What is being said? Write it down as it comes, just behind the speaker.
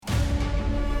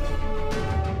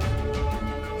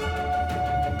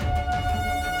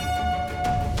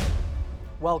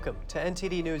Welcome to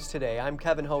NTD News Today. I'm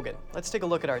Kevin Hogan. Let's take a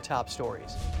look at our top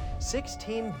stories.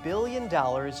 $16 billion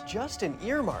just in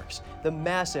earmarks. The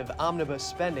massive omnibus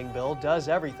spending bill does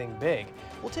everything big.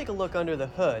 We'll take a look under the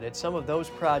hood at some of those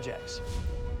projects.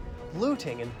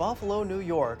 Looting in Buffalo, New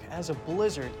York, as a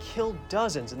blizzard killed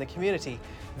dozens in the community.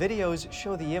 Videos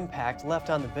show the impact left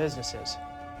on the businesses.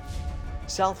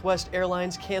 Southwest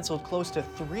Airlines canceled close to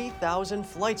 3,000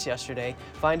 flights yesterday.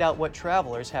 Find out what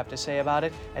travelers have to say about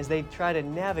it as they try to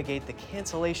navigate the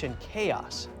cancellation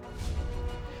chaos.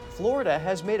 Florida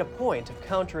has made a point of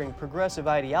countering progressive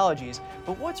ideologies,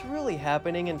 but what's really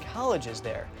happening in colleges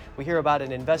there? We hear about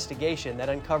an investigation that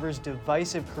uncovers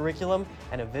divisive curriculum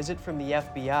and a visit from the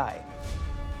FBI.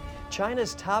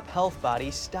 China's top health body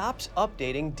stops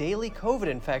updating daily COVID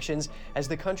infections as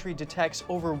the country detects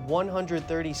over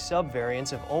 130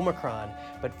 subvariants of Omicron,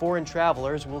 but foreign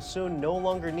travelers will soon no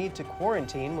longer need to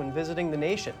quarantine when visiting the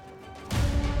nation.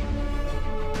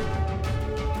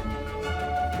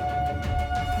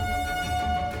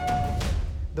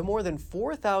 The more than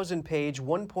 4,000-page,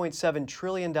 $1.7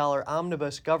 trillion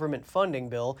omnibus government funding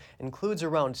bill includes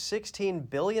around $16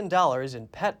 billion in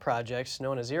pet projects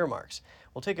known as earmarks.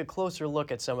 We'll take a closer look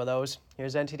at some of those.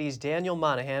 Here's NTD's Daniel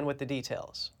Monahan with the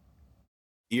details.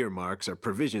 Earmarks are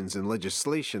provisions in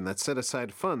legislation that set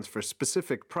aside funds for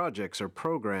specific projects or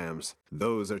programs.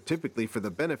 Those are typically for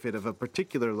the benefit of a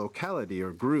particular locality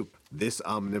or group. This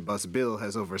omnibus bill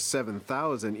has over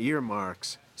 7,000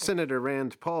 earmarks. Senator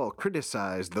Rand Paul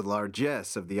criticized the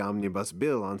largesse of the omnibus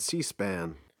bill on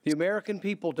C-SPAN. The American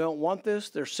people don't want this.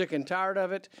 They're sick and tired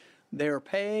of it. They're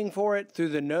paying for it through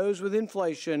the nose with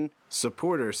inflation.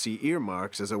 Supporters see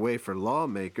earmarks as a way for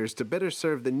lawmakers to better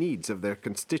serve the needs of their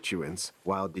constituents,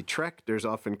 while detractors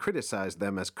often criticize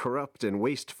them as corrupt and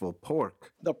wasteful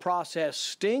pork. The process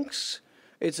stinks.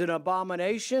 It's an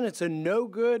abomination. It's a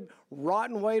no-good,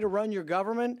 rotten way to run your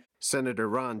government. Senator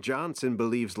Ron Johnson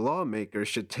believes lawmakers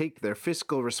should take their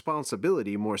fiscal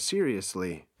responsibility more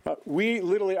seriously. We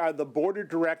literally are the board of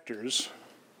directors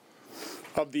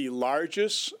of the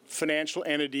largest financial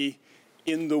entity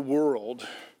in the world.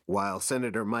 While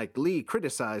Senator Mike Lee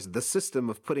criticized the system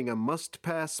of putting a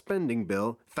must-pass spending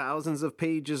bill, thousands of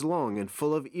pages long and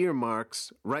full of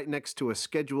earmarks, right next to a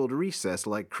scheduled recess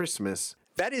like Christmas.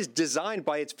 That is designed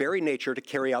by its very nature to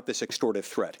carry out this extortive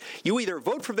threat. You either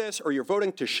vote for this or you're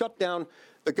voting to shut down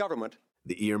the government.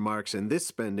 The earmarks in this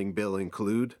spending bill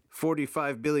include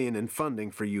 $45 billion in funding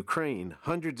for Ukraine,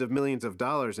 hundreds of millions of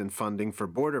dollars in funding for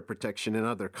border protection in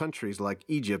other countries like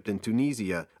Egypt and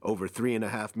Tunisia, over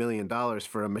 $3.5 million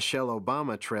for a Michelle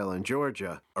Obama trail in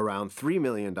Georgia, around $3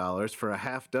 million for a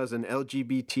half dozen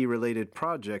LGBT-related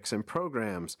projects and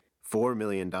programs, $4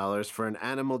 million for an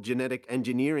animal genetic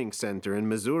engineering center in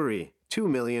Missouri, $2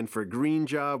 million for green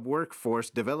job workforce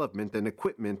development and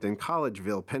equipment in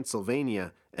Collegeville,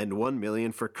 Pennsylvania, and $1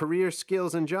 million for career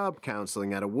skills and job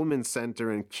counseling at a women's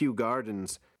center in Kew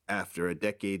Gardens. After a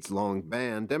decades-long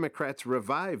ban, Democrats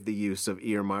revived the use of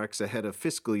earmarks ahead of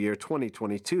fiscal year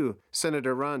 2022.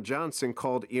 Senator Ron Johnson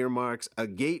called earmarks a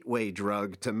gateway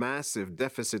drug to massive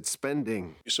deficit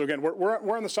spending. So again,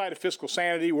 we're on the side of fiscal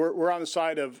sanity. We're on the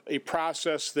side of a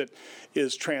process that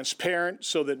is transparent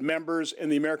so that members and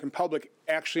the American public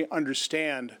actually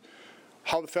understand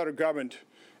how the federal government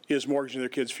is mortgaging their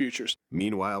kids' futures.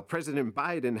 Meanwhile, President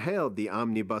Biden hailed the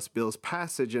omnibus bill's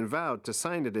passage and vowed to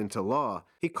sign it into law.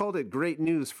 He called it great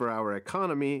news for our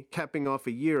economy, capping off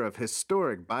a year of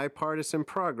historic bipartisan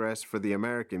progress for the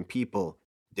American people.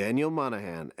 Daniel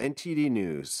Monahan, NTD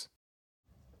News.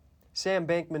 Sam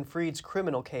Bankman-Fried's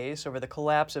criminal case over the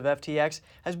collapse of FTX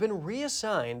has been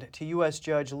reassigned to U.S.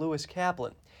 Judge Lewis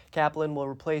Kaplan. Kaplan will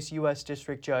replace U.S.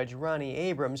 District Judge Ronnie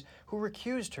Abrams, who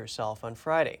recused herself on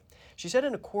Friday. She said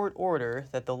in a court order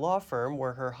that the law firm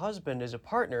where her husband is a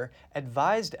partner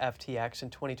advised FTX in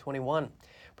 2021.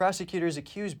 Prosecutors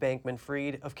accused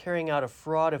Bankman-Fried of carrying out a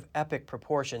fraud of epic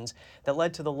proportions that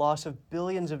led to the loss of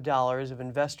billions of dollars of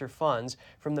investor funds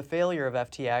from the failure of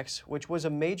FTX, which was a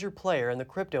major player in the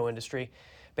crypto industry.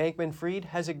 Bankman-Fried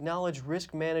has acknowledged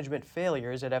risk management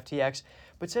failures at FTX,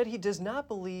 but said he does not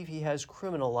believe he has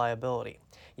criminal liability.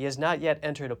 He has not yet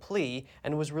entered a plea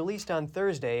and was released on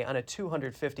Thursday on a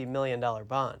 $250 million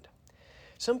bond.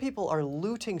 Some people are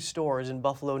looting stores in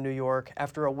Buffalo, New York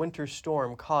after a winter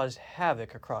storm caused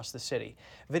havoc across the city.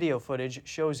 Video footage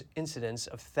shows incidents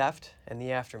of theft and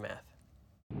the aftermath.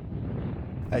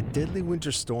 A deadly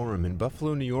winter storm in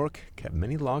Buffalo, New York kept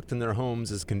many locked in their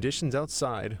homes as conditions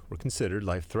outside were considered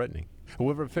life-threatening.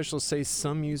 However, officials say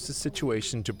some used the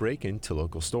situation to break into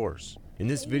local stores. In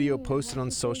this video posted on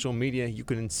social media, you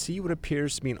can see what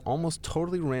appears to be an almost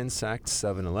totally ransacked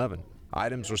 7-Eleven.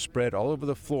 Items were spread all over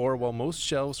the floor while most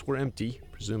shelves were empty,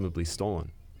 presumably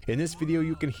stolen. In this video,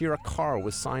 you can hear a car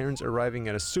with sirens arriving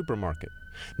at a supermarket.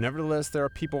 Nevertheless, there are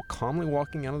people calmly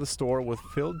walking out of the store with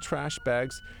filled trash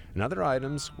bags and other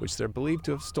items which they're believed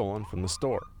to have stolen from the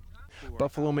store.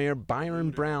 Buffalo Mayor Byron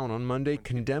Brown on Monday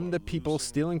condemned the people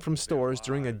stealing from stores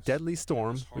during a deadly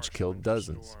storm which killed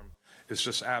dozens. It's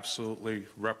just absolutely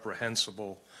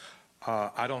reprehensible.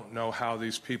 I don't know how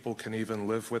these people can even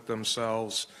live with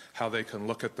themselves, how they can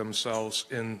look at themselves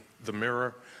in the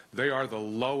mirror. They are the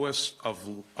lowest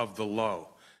of the low.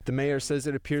 The mayor says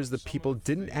it appears the people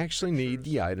didn't actually need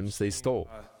the items they stole.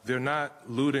 They're not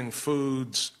looting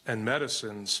foods and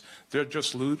medicines. They're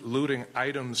just looting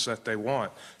items that they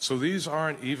want. So these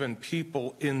aren't even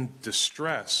people in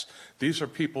distress. These are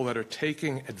people that are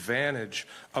taking advantage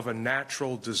of a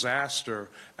natural disaster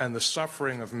and the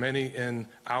suffering of many in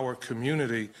our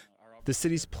community. The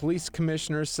city's police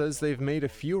commissioner says they've made a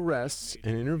few arrests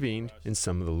and intervened in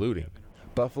some of the looting.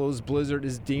 Buffalo's blizzard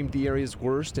is deemed the area's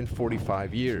worst in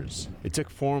 45 years. It took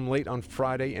form late on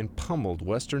Friday and pummeled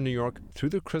western New York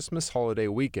through the Christmas holiday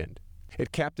weekend.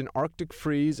 It capped an Arctic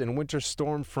freeze and winter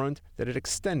storm front that had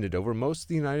extended over most of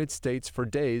the United States for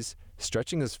days,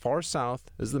 stretching as far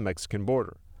south as the Mexican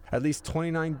border. At least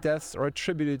 29 deaths are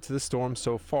attributed to the storm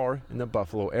so far in the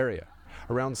Buffalo area.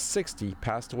 Around 60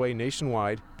 passed away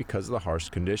nationwide because of the harsh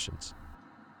conditions.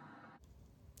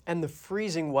 And the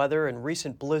freezing weather and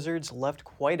recent blizzards left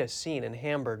quite a scene in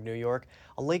Hamburg, New York.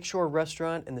 A lakeshore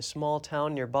restaurant in the small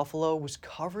town near Buffalo was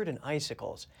covered in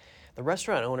icicles. The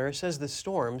restaurant owner says the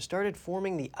storm started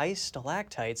forming the ice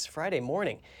stalactites Friday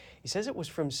morning. He says it was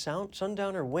from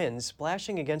sundowner winds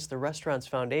splashing against the restaurant's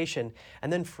foundation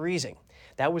and then freezing.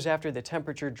 That was after the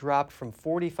temperature dropped from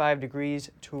 45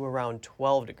 degrees to around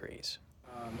 12 degrees.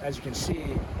 As you can see,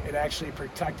 it actually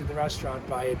protected the restaurant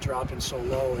by it dropping so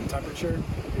low in temperature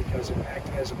because it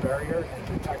acted as a barrier and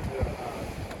protected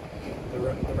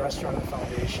the restaurant and the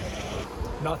foundation.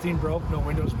 Nothing broke, no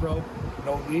windows broke,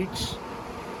 no leaks,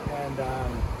 and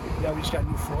we just got a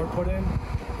new floor put in,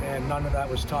 and none of that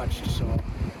was touched. So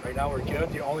right now we're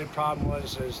good. The only problem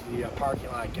is the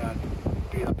parking lot got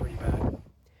beat up pretty bad.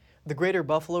 The greater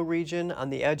Buffalo region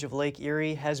on the edge of Lake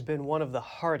Erie has been one of the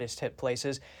hardest hit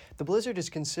places. The blizzard is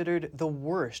considered the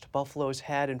worst Buffalo's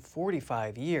had in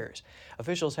 45 years.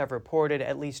 Officials have reported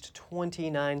at least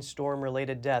 29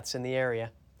 storm-related deaths in the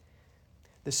area.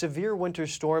 The severe winter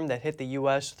storm that hit the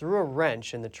U.S. threw a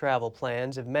wrench in the travel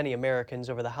plans of many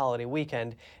Americans over the holiday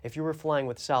weekend. If you were flying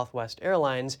with Southwest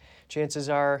Airlines, chances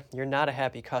are you're not a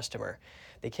happy customer.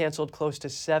 They canceled close to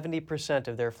 70%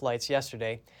 of their flights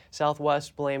yesterday.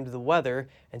 Southwest blamed the weather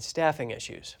and staffing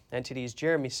issues. NTD's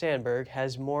Jeremy Sandberg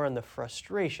has more on the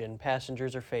frustration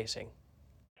passengers are facing.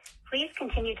 Please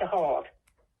continue to hold.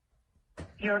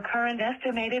 Your current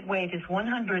estimated wait is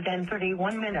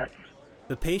 131 minutes.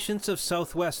 The patience of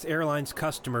Southwest Airlines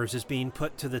customers is being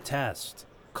put to the test.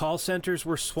 Call centers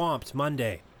were swamped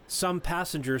Monday. Some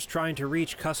passengers trying to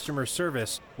reach customer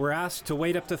service were asked to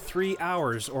wait up to 3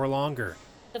 hours or longer.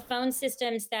 The phone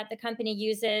systems that the company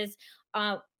uses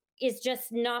is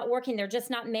just not working. They're just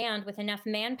not manned with enough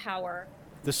manpower.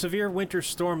 The severe winter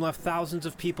storm left thousands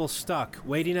of people stuck,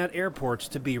 waiting at airports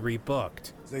to be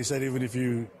rebooked. They said even if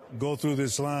you go through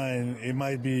this line, it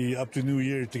might be up to New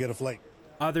Year to get a flight.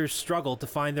 Others struggled to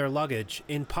find their luggage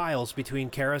in piles between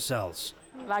carousels.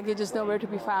 Luggage is nowhere to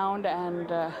be found and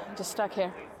just stuck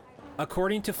here.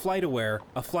 According to FlightAware,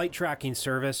 a flight tracking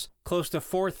service, close to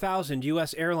 4,000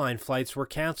 U.S. airline flights were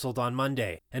canceled on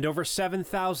Monday and over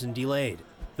 7,000 delayed.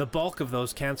 The bulk of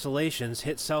those cancellations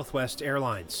hit Southwest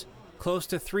Airlines. Close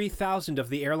to 3,000 of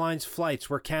the airline's flights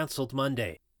were canceled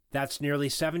Monday. That's nearly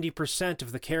 70%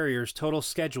 of the carrier's total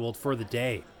scheduled for the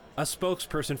day. A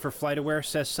spokesperson for FlightAware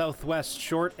says Southwest's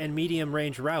short and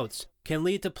medium-range routes can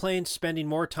lead to planes spending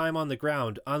more time on the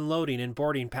ground unloading and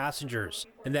boarding passengers,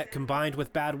 and that combined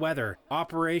with bad weather,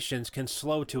 operations can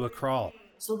slow to a crawl.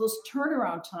 So those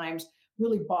turnaround times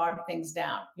really bog things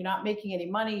down. You're not making any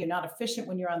money, you're not efficient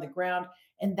when you're on the ground,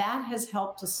 and that has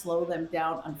helped to slow them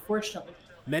down, unfortunately.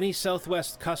 Many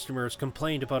Southwest customers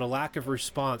complained about a lack of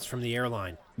response from the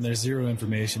airline. There's zero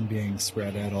information being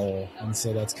spread at all, and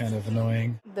so that's kind of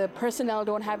annoying. The personnel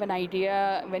don't have an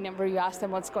idea. Whenever you ask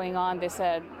them what's going on, they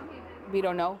said, we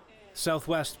don't know.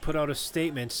 Southwest put out a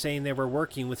statement saying they were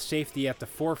working with safety at the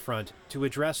forefront to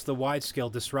address the wide-scale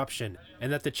disruption,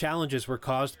 and that the challenges were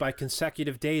caused by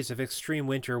consecutive days of extreme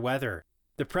winter weather.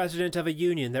 The president of a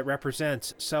union that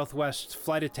represents Southwest's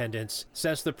flight attendants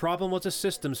says the problem was a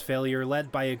systems failure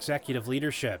led by executive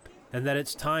leadership, and that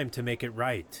it's time to make it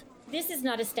right. This is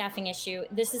not a staffing issue.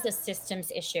 This is a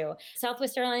systems issue.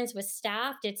 Southwest Airlines was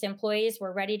staffed. Its employees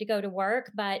were ready to go to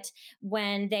work. But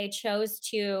when they chose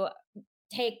to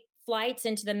take flights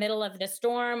into the middle of the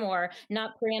storm or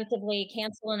not preemptively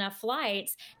cancel enough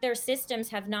flights, their systems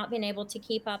have not been able to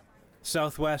keep up.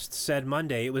 Southwest said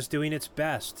Monday it was doing its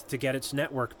best to get its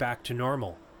network back to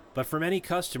normal. But for many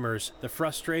customers, the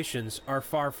frustrations are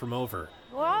far from over.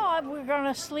 Well, we're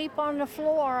going to sleep on the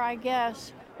floor, I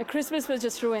guess. The Christmas was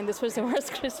just ruined. This was the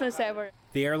worst Christmas ever.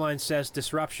 The airline says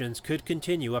disruptions could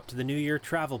continue up to the New Year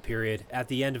travel period at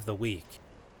the end of the week.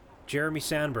 Jeremy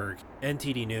Sandberg,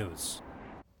 NTD News.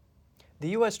 The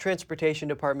U.S. Transportation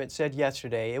Department said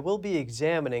yesterday it will be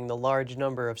examining the large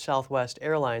number of Southwest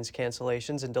Airlines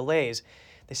cancellations and delays.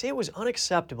 They say it was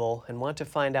unacceptable and want to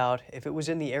find out if it was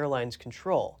in the airline's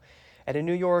control. And in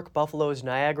New York, Buffalo's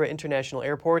Niagara International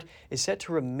Airport is set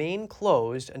to remain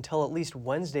closed until at least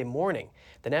Wednesday morning.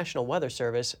 The National Weather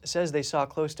Service says they saw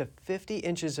close to 50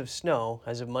 inches of snow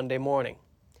as of Monday morning.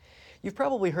 You've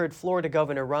probably heard Florida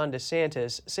Governor Ron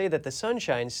DeSantis say that the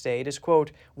Sunshine State is,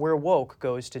 quote, where woke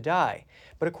goes to die.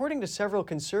 But according to several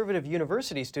conservative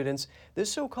university students,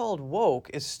 this so-called woke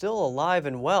is still alive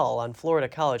and well on Florida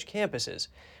college campuses.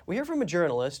 We hear from a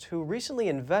journalist who recently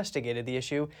investigated the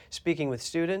issue, speaking with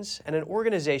students and an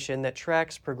organization that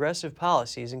tracks progressive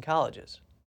policies in colleges.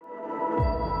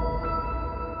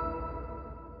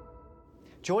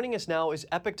 Joining us now is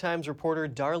Epoch Times reporter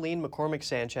Darlene McCormick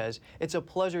Sanchez. It's a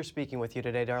pleasure speaking with you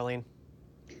today, Darlene.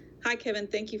 Hi, Kevin.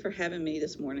 Thank you for having me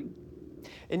this morning.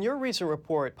 In your recent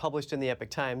report published in the Epoch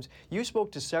Times, you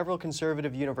spoke to several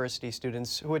conservative university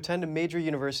students who attend a major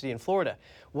university in Florida.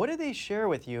 What did they share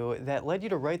with you that led you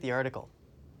to write the article?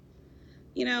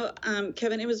 You know,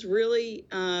 Kevin, it was really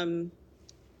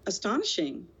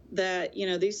astonishing that,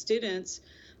 these students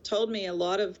told me a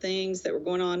lot of things that were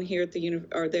going on here at the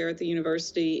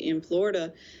university in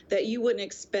Florida that you wouldn't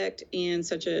expect in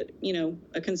such a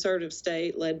conservative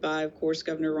state led by, of course,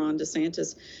 Governor Ron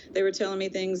DeSantis. They were telling me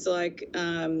things like,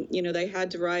 they had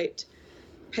to write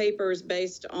papers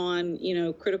based on,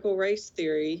 critical race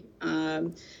theory,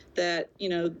 that,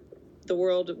 the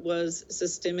world was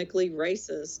systemically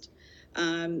racist,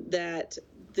 that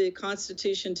the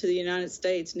Constitution to the United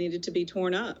States needed to be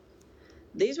torn up.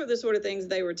 These were the sort of things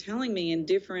they were telling me in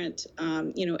different,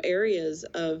 areas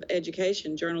of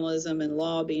education, journalism and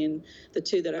law being the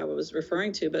two that I was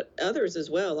referring to, but others as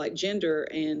well, like gender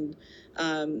and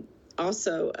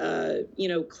also,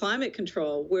 climate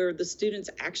control, where the students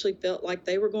actually felt like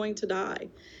they were going to die.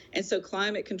 And so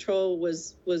climate control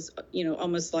was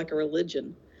almost like a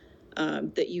religion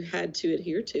that you had to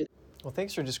adhere to. Well,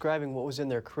 thanks for describing what was in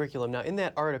their curriculum. Now, in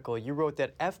that article, you wrote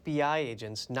that FBI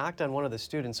agents knocked on one of the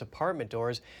students' apartment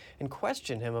doors and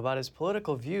questioned him about his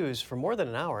political views for more than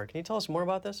an hour. Can you tell us more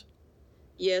about this?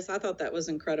 Yes, I thought that was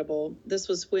incredible. This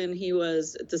was when he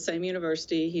was at the same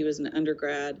university. He was an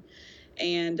undergrad.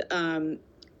 And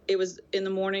it was in the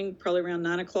morning, probably around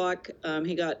 9 o'clock.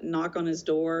 He got a knock on his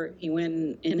door. He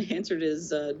went and answered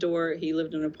his door. He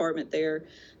lived in an apartment there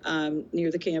near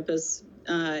the campus.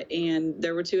 And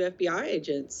there were two FBI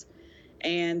agents,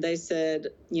 and they said,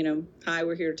 hi,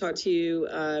 we're here to talk to you,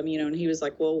 and he was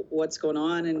like, well, what's going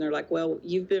on? And they're like, well,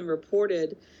 you've been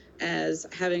reported as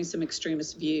having some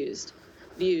extremist views.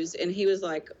 And he was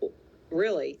like,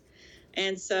 really?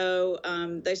 And so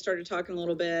they started talking a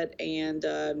little bit, and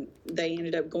they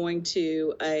ended up going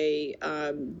to a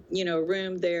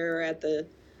room there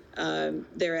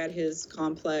at his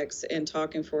complex and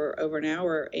talking for over an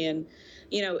hour. And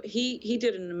he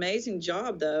did an amazing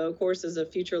job, though. Of course, as a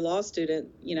future law student,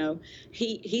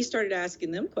 he started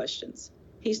asking them questions.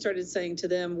 He started saying to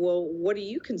them, well, what do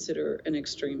you consider an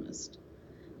extremist?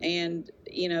 And,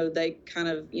 they kind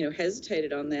of,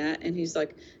 hesitated on that. And he's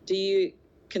like, do you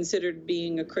consider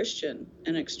being a Christian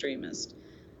an extremist?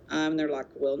 And they're like,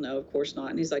 well, no, of course not.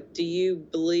 And he's like, do you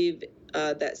believe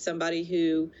that somebody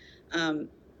who,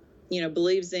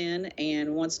 believes in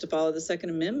and wants to follow the Second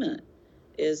Amendment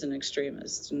is an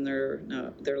extremist? And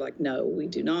they're like, no, we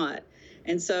do not.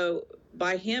 And so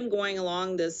by him going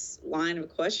along this line of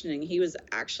questioning, he was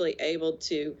actually able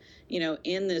to,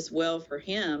 end this well for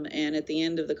him. And at the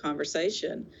end of the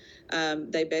conversation,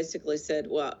 they basically said,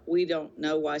 well, we don't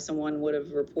know why someone would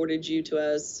have reported you to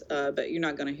us, but you're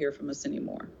not going to hear from us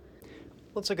anymore.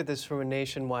 Let's look at this from a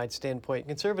nationwide standpoint.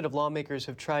 Conservative lawmakers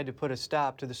have tried to put a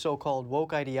stop to the so-called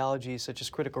woke ideologies such as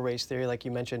critical race theory, like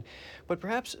you mentioned. But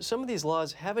perhaps some of these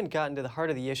laws haven't gotten to the heart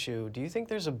of the issue. Do you think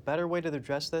there's a better way to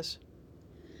address this?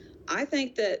 I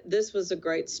think that this was a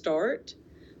great start,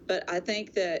 but I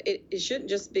think that it shouldn't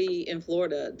just be in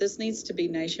Florida. This needs to be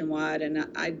nationwide, and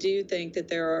I do think that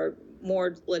there are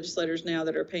more legislators now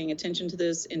that are paying attention to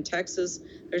this. In Texas,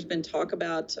 there's been talk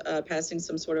about passing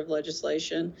some sort of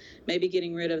legislation, maybe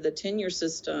getting rid of the tenure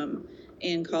system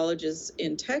in colleges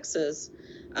in Texas,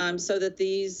 so that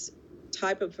these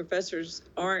type of professors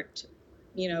aren't,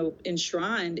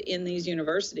 enshrined in these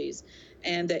universities,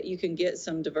 and that you can get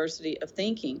some diversity of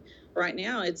thinking. Right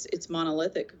now, it's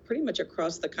monolithic pretty much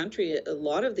across the country. A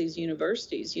lot of these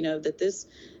universities, that this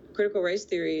critical race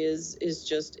theory is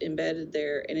just embedded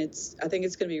there, and I think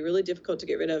it's going to be really difficult to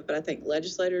get rid of. But I think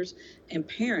legislators and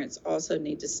parents also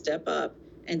need to step up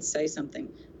and say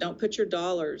something. Don't put your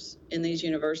dollars in these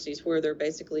universities where they're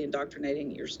basically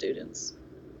indoctrinating your students.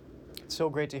 It's so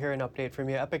great to hear an update from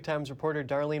you. Epoch Times reporter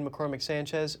Darlene McCormick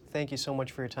Sanchez, thank you so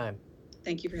much for your time.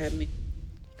 Thank you for having me.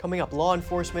 Coming up, law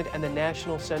enforcement and the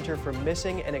National Center for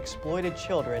Missing and Exploited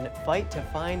Children fight to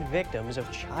find victims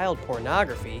of child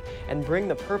pornography and bring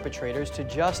the perpetrators to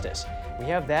justice. We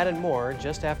have that and more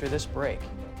just after this break.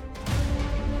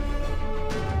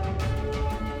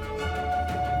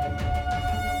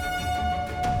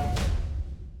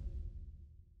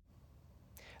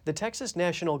 The Texas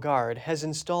National Guard has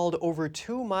installed over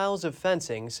 2 miles of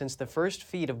fencing since the first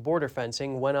feet of border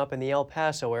fencing went up in the El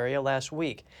Paso area last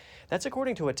week. That's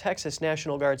according to a Texas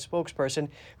National Guard spokesperson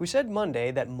who said Monday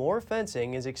that more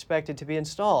fencing is expected to be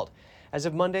installed. As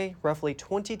of Monday, roughly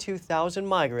 22,000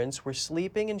 migrants were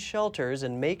sleeping in shelters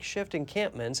and makeshift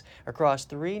encampments across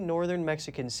 3 northern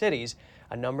Mexican cities,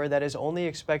 a number that is only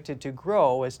expected to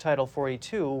grow as Title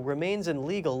 42 remains in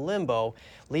legal limbo,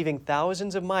 leaving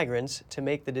thousands of migrants to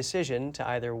make the decision to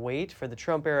either wait for the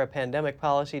Trump-era pandemic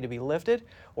policy to be lifted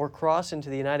or cross into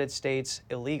the United States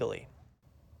illegally.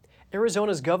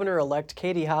 Arizona's Governor-elect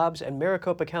Katie Hobbs and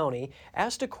Maricopa County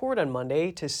asked a court on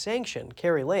Monday to sanction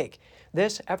Kari Lake.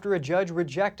 This after a judge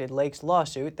rejected Lake's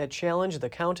lawsuit that challenged the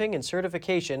counting and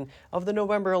certification of the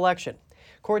November election.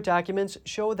 Court documents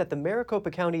show that the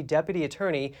Maricopa County Deputy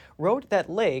Attorney wrote that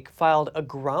Lake filed a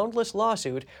groundless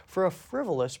lawsuit for a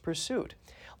frivolous pursuit.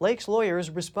 Lake's lawyers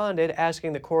responded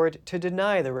asking the court to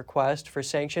deny the request for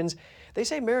sanctions. They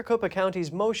say Maricopa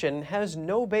County's motion has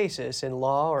no basis in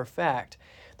law or fact.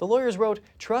 The lawyers wrote,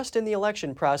 "Trust in the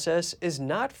election process is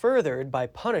not furthered by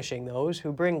punishing those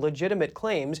who bring legitimate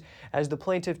claims, as the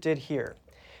plaintiff did here."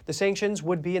 The sanctions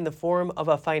would be in the form of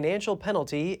a financial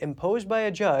penalty imposed by a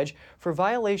judge for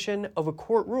violation of a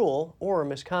court rule or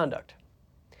misconduct.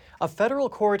 A federal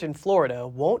court in Florida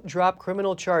won't drop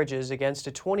criminal charges against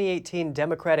a 2018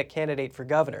 Democratic candidate for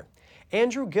governor.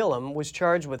 Andrew Gillum was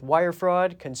charged with wire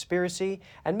fraud, conspiracy,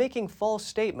 and making false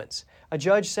statements. A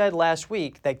judge said last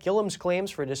week that Gillum's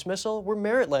claims for dismissal were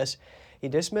meritless. He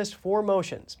dismissed 4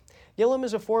 motions. Gillum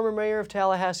is a former mayor of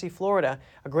Tallahassee, Florida.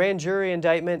 A grand jury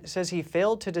indictment says he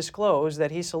failed to disclose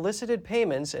that he solicited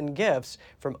payments and gifts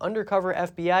from undercover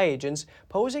FBI agents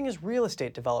posing as real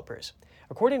estate developers.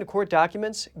 According to court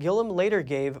documents, Gillum later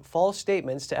gave false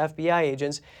statements to FBI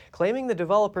agents, claiming the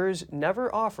developers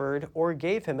never offered or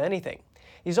gave him anything.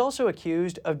 He's also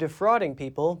accused of defrauding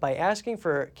people by asking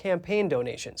for campaign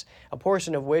donations, a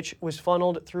portion of which was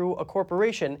funneled through a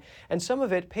corporation, and some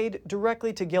of it paid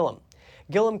directly to Gillum.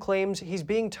 Gillum claims he's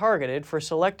being targeted for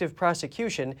selective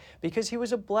prosecution because he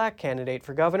was a black candidate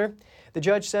for governor. The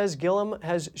judge says Gillum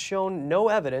has shown no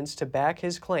evidence to back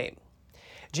his claim.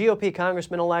 GOP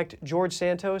Congressman-elect George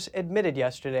Santos admitted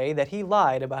yesterday that he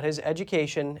lied about his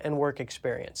education and work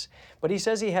experience, but he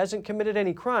says he hasn't committed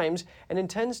any crimes and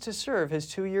intends to serve his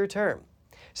 2-year term.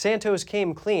 Santos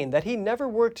came clean that he never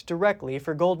worked directly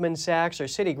for Goldman Sachs or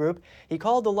Citigroup. He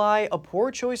called the lie a poor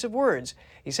choice of words.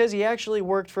 He says he actually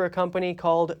worked for a company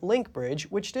called Linkbridge,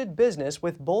 which did business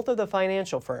with both of the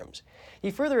financial firms.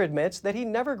 He further admits that he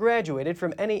never graduated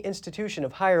from any institution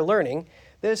of higher learning,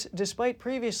 this despite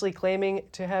previously claiming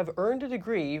to have earned a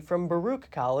degree from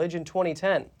Baruch College in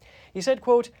 2010. He said,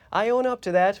 quote, "I own up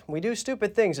to that. We do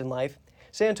stupid things in life."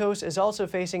 Santos is also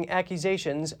facing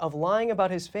accusations of lying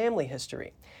about his family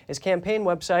history. His campaign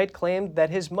website claimed that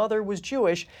his mother was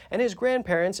Jewish and his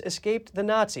grandparents escaped the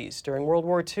Nazis during World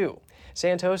War II.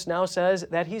 Santos now says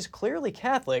that he's clearly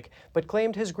Catholic, but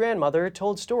claimed his grandmother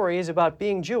told stories about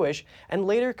being Jewish and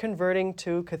later converting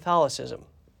to Catholicism.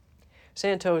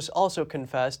 Santos also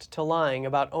confessed to lying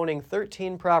about owning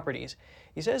 13 properties.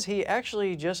 He says he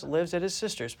actually just lives at his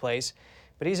sister's place,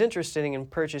 but he's interested in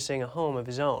purchasing a home of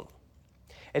his own.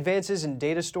 Advances in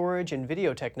data storage and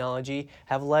video technology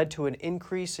have led to an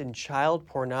increase in child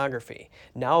pornography.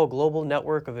 Now a global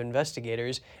network of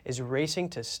investigators is racing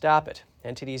to stop it.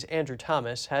 NTD's Andrew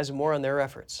Thomas has more on their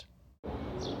efforts.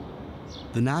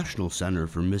 The National Center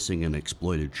for Missing and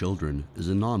Exploited Children is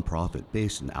a nonprofit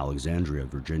based in Alexandria,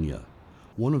 Virginia.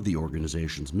 One of the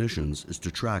organization's missions is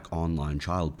to track online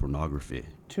child pornography.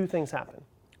 Two things happen.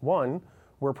 One,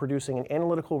 we're producing an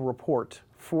analytical report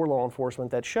for law enforcement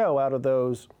that show out of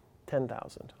those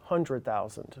 10,000,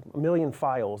 100,000, a million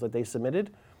files that they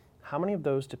submitted, how many of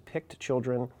those depict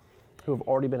children who have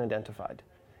already been identified?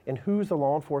 And who's the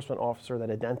law enforcement officer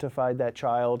that identified that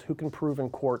child? Who can prove in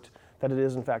court that it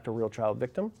is in fact a real child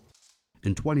victim?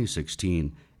 In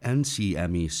 2016,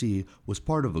 NCMEC was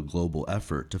part of a global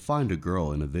effort to find a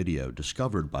girl in a video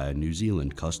discovered by a New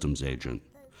Zealand customs agent.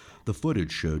 The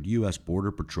footage showed U.S.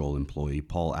 Border Patrol employee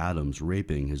Paul Adams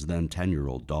raping his then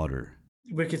 10-year-old daughter.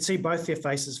 We could see both their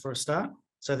faces for a start,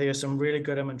 so there was some really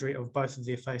good imagery of both of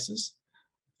their faces,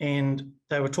 and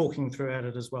they were talking throughout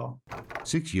it as well.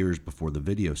 6 years before the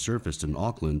video surfaced in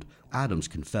Auckland, Adams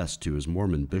confessed to his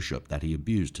Mormon bishop that he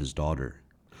abused his daughter.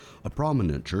 A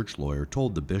prominent church lawyer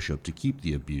told the bishop to keep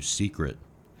the abuse secret.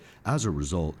 As a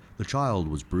result, the child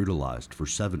was brutalized for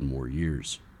 7 more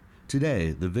years.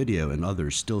 Today, the video and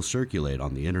others still circulate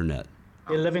on the internet.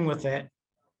 They're living with that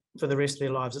for the rest of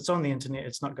their lives. It's on the internet,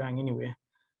 it's not going anywhere.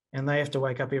 And they have to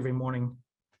wake up every morning,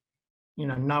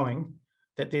 knowing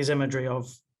that there's imagery of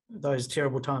those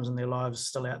terrible times in their lives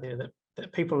still out there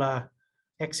that people are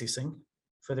accessing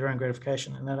for their own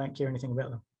gratification, and they don't care anything about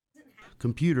them.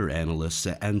 Computer analysts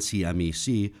at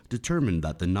NCMEC determined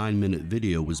that the 9-minute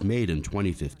video was made in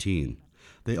 2015.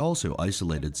 They also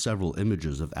isolated several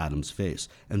images of Adam's face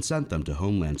and sent them to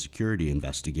Homeland Security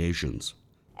investigations.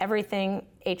 Everything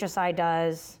HSI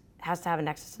does has to have a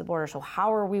nexus to the border. So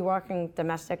how are we working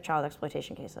domestic child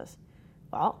exploitation cases?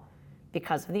 Well,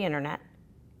 because of the internet.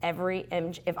 Every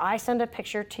image, if I send a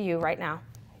picture to you right now,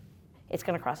 it's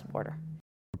going to cross the border.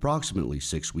 Approximately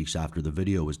 6 weeks after the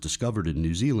video was discovered in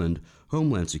New Zealand,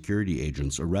 Homeland Security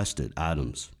agents arrested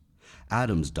Adams.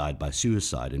 Adams died by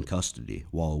suicide in custody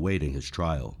while awaiting his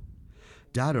trial.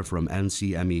 Data from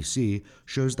NCMEC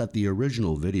shows that the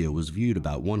original video was viewed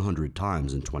about 100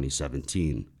 times in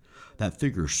 2017. That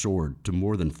figure soared to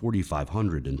more than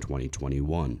 4,500 in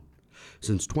 2021.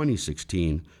 Since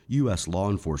 2016, U.S. law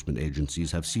enforcement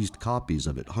agencies have seized copies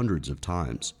of it hundreds of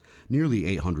times. Nearly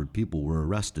 800 people were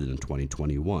arrested in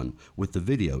 2021 with the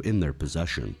video in their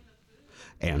possession.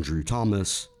 Andrew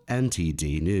Thomas,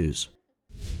 NTD News.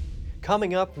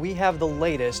 Coming up, we have the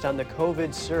latest on the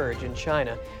COVID surge in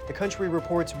China. The country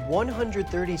reports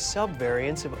 130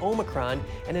 subvariants of Omicron,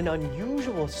 and an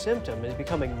unusual symptom is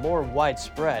becoming more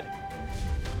widespread.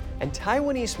 And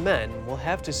Taiwanese men will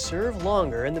have to serve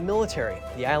longer in the military.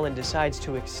 The island decides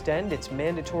to extend its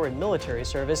mandatory military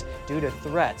service due to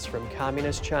threats from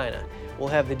Communist China. We'll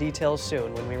have the details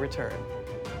soon when we return.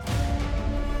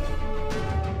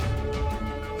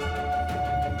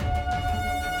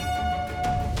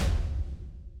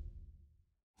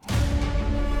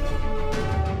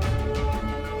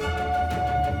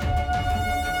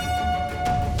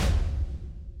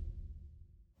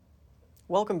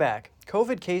 Welcome back.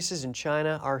 COVID cases in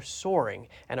China are soaring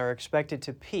and are expected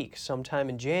to peak sometime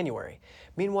in January.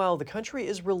 Meanwhile, the country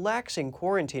is relaxing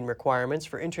quarantine requirements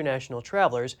for international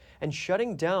travelers and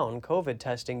shutting down COVID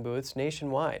testing booths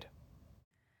nationwide.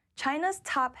 China's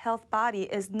top health body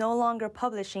is no longer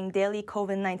publishing daily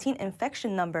COVID-19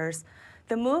 infection numbers.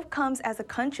 The move comes as the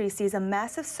country sees a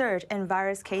massive surge in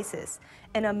virus cases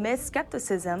and amid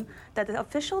skepticism that the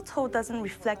official toll doesn't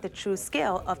reflect the true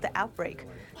scale of the outbreak.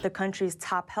 The country's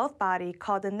top health body,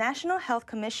 called the National Health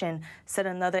Commission, said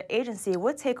another agency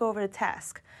would take over the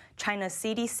task, China's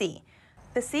CDC.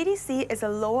 The CDC is a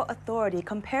lower authority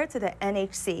compared to the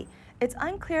NHC. It's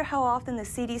unclear how often the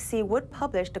CDC would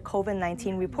publish the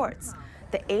COVID-19 reports.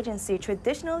 The agency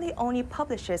traditionally only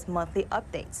publishes monthly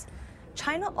updates.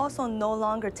 China also no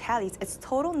longer tallies its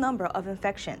total number of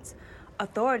infections.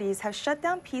 Authorities have shut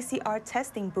down PCR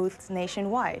testing booths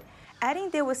nationwide, adding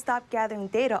they will stop gathering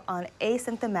data on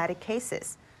asymptomatic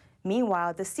cases.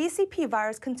 Meanwhile, the CCP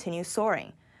virus continues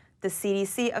soaring. The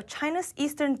CDC of China's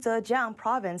eastern Zhejiang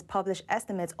province published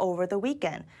estimates over the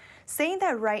weekend, saying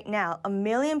that right now, 1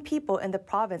 million people in the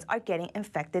province are getting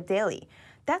infected daily.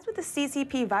 That's with the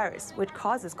CCP virus, which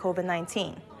causes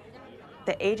COVID-19.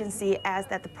 The agency adds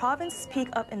that the province's peak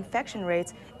of infection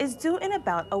rates is due in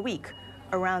about a week,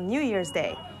 around New Year's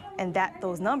Day, and that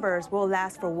those numbers will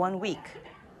last for 1 week.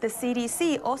 The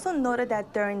CDC also noted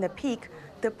that during the peak,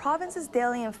 the province's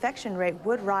daily infection rate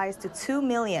would rise to 2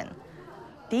 million.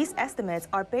 These estimates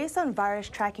are based on virus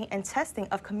tracking and testing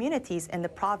of communities in the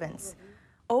province.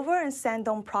 Over in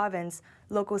Shandong province,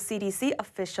 local CDC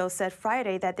officials said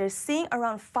Friday that they're seeing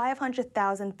around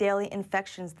 500,000 daily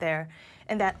infections there,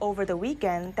 and that over the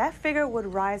weekend, that figure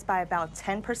would rise by about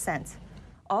 10%.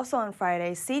 Also on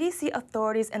Friday, CDC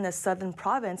authorities in the southern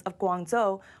province of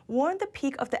Guangzhou warned the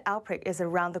peak of the outbreak is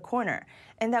around the corner,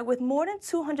 and that with more than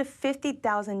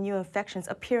 250,000 new infections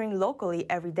appearing locally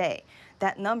every day,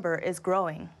 that number is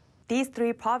growing. These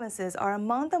three provinces are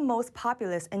among the most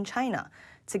populous in China.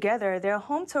 Together, they're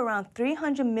home to around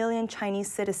 300 million Chinese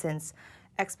citizens.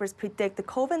 Experts predict the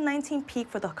COVID-19 peak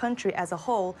for the country as a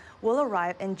whole will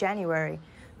arrive in January.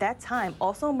 That time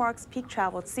also marks peak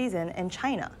travel season in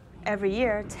China. Every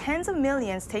year, tens of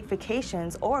millions take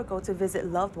vacations or go to visit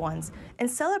loved ones in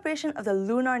celebration of the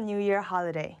Lunar New Year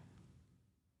holiday.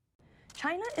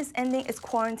 China is ending its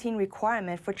quarantine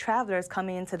requirement for travelers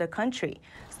coming into the country.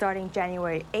 Starting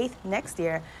January 8th next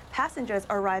year, passengers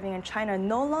arriving in China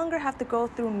no longer have to go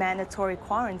through mandatory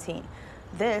quarantine.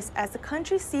 This as the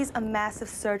country sees a massive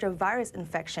surge of virus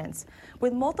infections,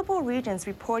 with multiple regions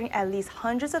reporting at least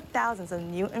hundreds of thousands of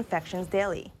new infections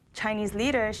daily. Chinese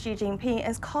leader Xi Jinping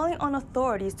is calling on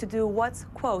authorities to do what's,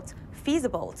 quote,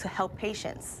 feasible to help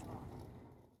patients.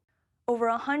 Over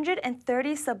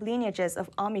 130 sublineages of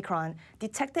Omicron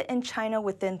detected in China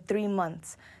within 3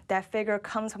 months. That figure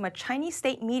comes from a Chinese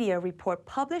state media report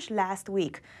published last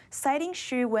week, citing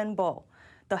Xu Wenbo,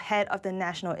 the head of the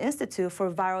National Institute for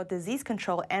Viral Disease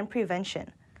Control and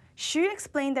Prevention. Xu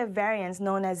explained that variants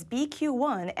known as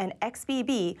BQ1 and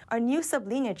XBB are new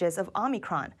sublineages of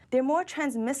Omicron. They're more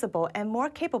transmissible and more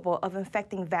capable of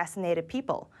infecting vaccinated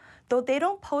people, though they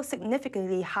don't pose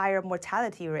significantly higher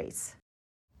mortality rates.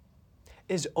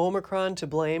 Is Omicron to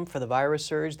blame for the virus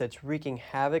surge that's wreaking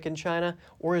havoc in China,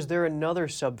 or is there another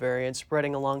subvariant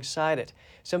spreading alongside it?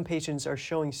 Some patients are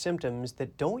showing symptoms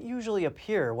that don't usually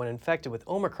appear when infected with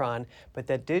Omicron, but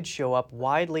that did show up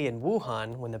widely in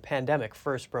Wuhan when the pandemic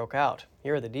first broke out.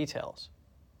 Here are the details.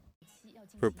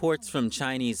 Reports from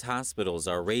Chinese hospitals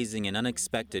are raising an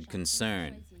unexpected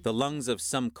concern. The lungs of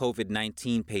some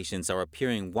COVID-19 patients are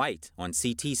appearing white on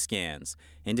CT scans,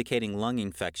 indicating lung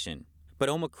infection. But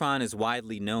Omicron is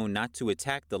widely known not to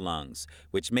attack the lungs,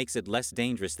 which makes it less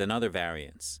dangerous than other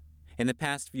variants. In the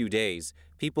past few days,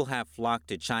 people have flocked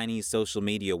to Chinese social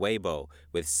media Weibo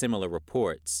with similar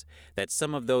reports that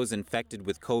some of those infected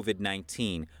with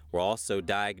COVID-19 were also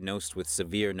diagnosed with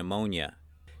severe pneumonia.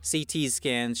 CT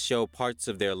scans show parts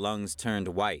of their lungs turned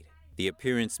white. The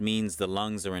appearance means the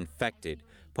lungs are infected,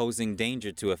 posing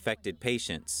danger to affected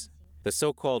patients. The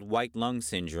so-called white lung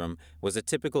syndrome was a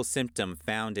typical symptom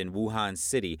found in Wuhan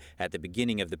City at the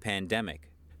beginning of the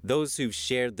pandemic. Those who've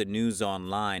shared the news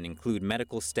online include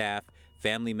medical staff,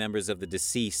 family members of the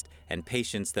deceased, and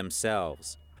patients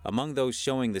themselves. Among those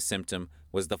showing the symptom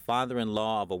was the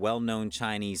father-in-law of a well-known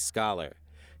Chinese scholar.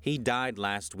 He died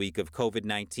last week of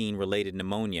COVID-19 related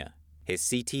pneumonia. His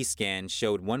CT scan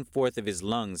showed 1/4 of his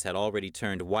lungs had already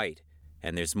turned white,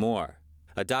 and there's more.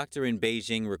 A doctor in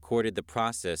Beijing recorded the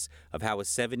process of how a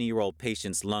 70-year-old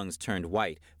patient's lungs turned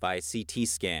white via CT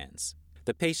scans.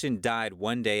 The patient died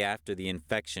 1 day after the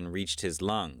infection reached his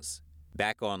lungs.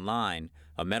 Back online,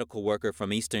 a medical worker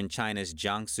from eastern China's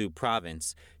Jiangsu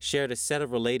province shared a set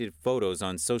of related photos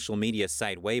on social media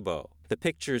site Weibo. The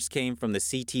pictures came from the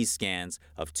CT scans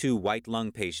of 2 white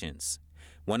lung patients.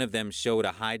 One of them showed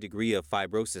a high degree of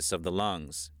fibrosis of the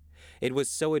lungs. It was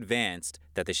so advanced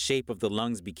that the shape of the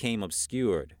lungs became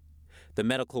obscured. The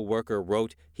medical worker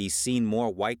wrote he's seen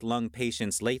more white lung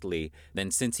patients lately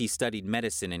than since he studied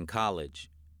medicine in college.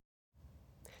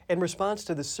 In response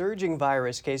to the surging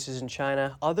virus cases in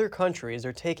China, other countries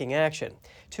are taking action.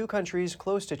 2 countries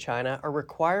close to China are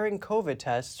requiring COVID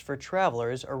tests for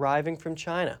travelers arriving from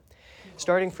China.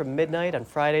 Starting from midnight on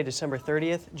Friday, December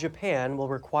 30th, Japan will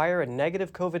require a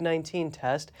negative COVID-19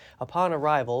 test upon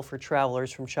arrival for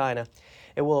travelers from China.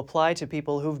 It will apply to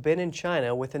people who've been in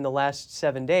China within the last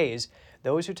 7 days.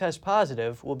 Those who test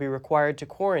positive will be required to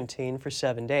quarantine for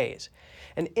 7 days.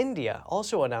 And India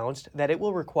also announced that it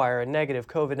will require a negative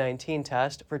COVID-19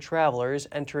 test for travelers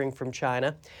entering from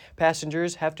China.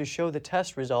 Passengers have to show the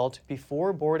test result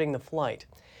before boarding the flight.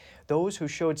 Those who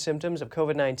showed symptoms of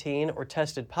COVID-19 or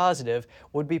tested positive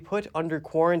would be put under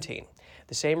quarantine.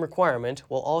 The same requirement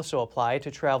will also apply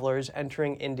to travelers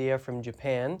entering India from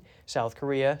Japan, South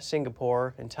Korea,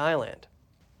 Singapore, and Thailand.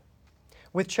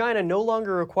 With China no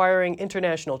longer requiring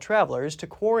international travelers to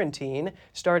quarantine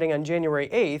starting on January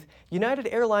 8th, United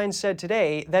Airlines said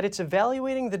today that it's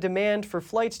evaluating the demand for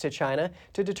flights to China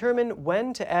to determine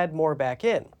when to add more back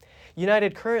in.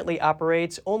 United currently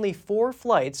operates only 4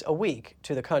 flights a week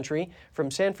to the country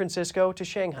from San Francisco to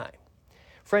Shanghai.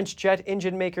 French jet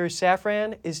engine maker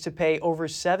Safran is to pay over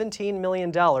 $17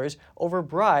 million over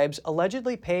bribes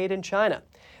allegedly paid in China.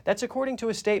 That's according to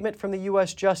a statement from the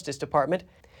U.S. Justice Department.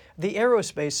 The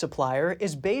aerospace supplier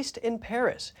is based in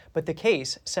Paris, but the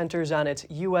case centers on its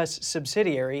U.S.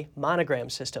 subsidiary, Monogram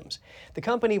Systems. The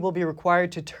company will be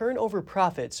required to turn over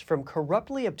profits from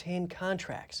corruptly obtained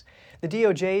contracts. The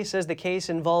DOJ says the case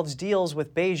involves deals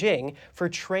with Beijing for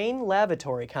train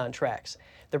lavatory contracts.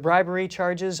 The bribery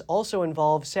charges also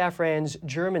involve Safran's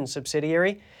German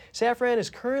subsidiary. Safran is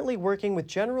currently working with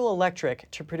General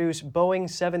Electric to produce Boeing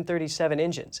 737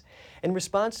 engines. In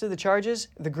response to the charges,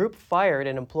 the group fired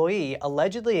an employee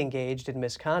allegedly engaged in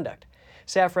misconduct.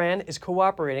 Safran is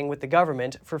cooperating with the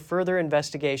government for further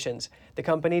investigations. The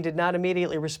company did not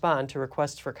immediately respond to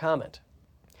requests for comment.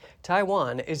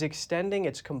 Taiwan is extending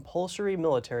its compulsory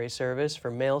military service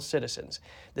for male citizens.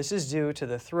 This is due to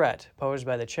the threat posed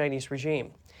by the Chinese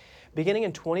regime. Beginning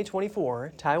in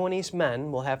 2024, Taiwanese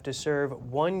men will have to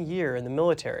serve 1 year in the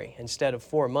military instead of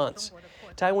 4 months.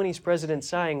 Taiwanese President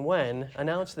Tsai Ing-wen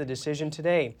announced the decision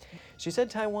today. She said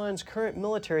Taiwan's current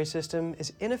military system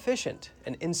is inefficient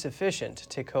and insufficient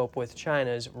to cope with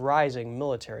China's rising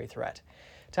military threat.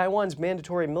 Taiwan's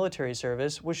mandatory military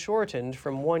service was shortened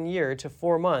from 1 year to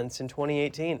 4 months in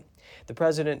 2018. The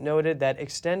president noted that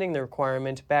extending the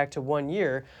requirement back to 1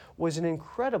 year was an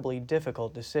incredibly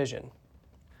difficult decision.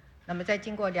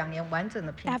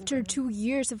 After 2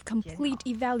 years of complete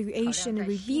evaluation and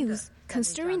reviews,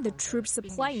 considering the troop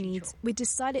supply needs, we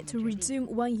decided to resume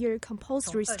 1 year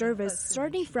compulsory service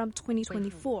starting from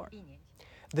 2024.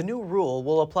 The new rule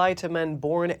will apply to men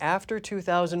born after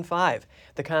 2005.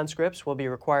 The conscripts will be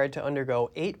required to undergo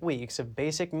 8 weeks of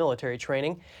basic military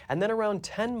training and then around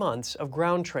 10 months of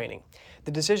ground training.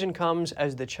 The decision comes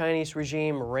as the Chinese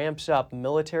regime ramps up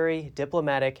military,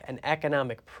 diplomatic, and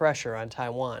economic pressure on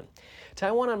Taiwan.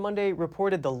 Taiwan on Monday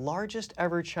reported the largest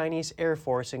ever Chinese Air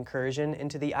Force incursion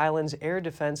into the island's air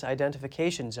defense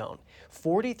identification zone.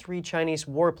 43 Chinese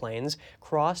warplanes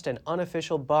crossed an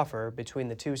unofficial buffer between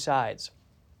the two sides.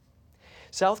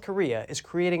 South Korea is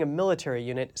creating a military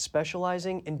unit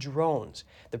specializing in drones.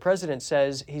 The president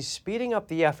says he's speeding up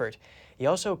the effort. He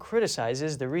also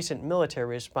criticizes the recent military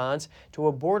response to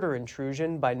a border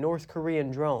intrusion by North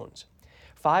Korean drones.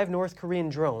 5 North Korean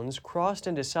drones crossed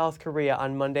into South Korea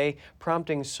on Monday,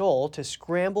 prompting Seoul to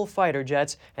scramble fighter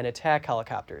jets and attack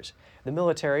helicopters. The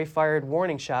military fired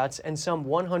warning shots and some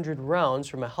 100 rounds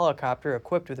from a helicopter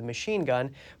equipped with a machine gun,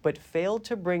 but failed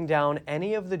to bring down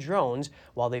any of the drones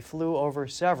while they flew over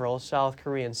several South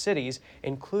Korean cities,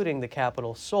 including the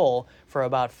capital Seoul, for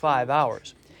about 5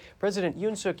 hours. President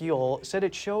Yoon Suk-yeol said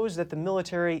it shows that the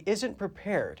military isn't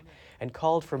prepared and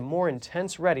called for more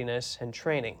intense readiness and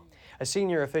training. A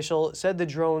senior official said the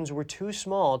drones were too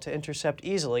small to intercept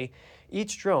easily.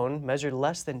 Each drone measured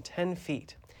less than 10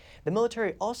 feet. The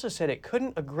military also said it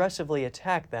couldn't aggressively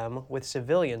attack them with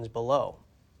civilians below.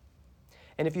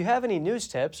 And if you have any news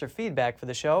tips or feedback for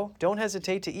the show, don't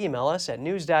hesitate to email us at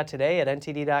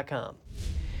news.today@ntd.com.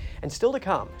 And still to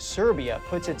come, Serbia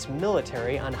puts its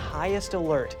military on highest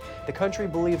alert. The country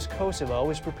believes Kosovo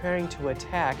is preparing to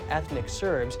attack ethnic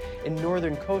Serbs in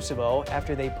northern Kosovo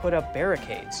after they put up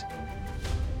barricades.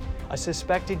 A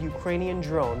suspected Ukrainian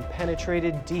drone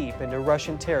penetrated deep into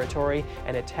Russian territory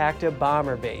and attacked a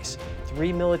bomber base.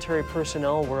 3 military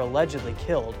personnel were allegedly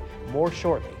killed. More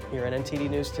shortly here on NTD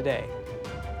News Today.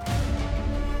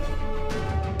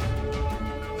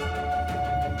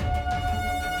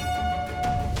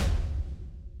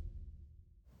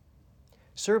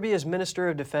 Serbia's Minister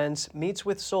of Defense meets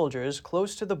with soldiers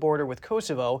close to the border with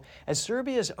Kosovo as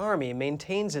Serbia's army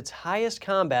maintains its highest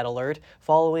combat alert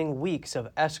following weeks of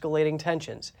escalating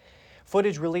tensions.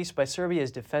 Footage released by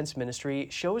Serbia's defense ministry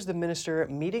shows the minister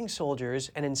meeting soldiers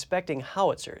and inspecting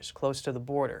howitzers close to the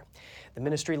border. The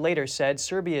ministry later said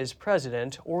Serbia's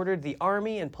president ordered the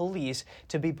army and police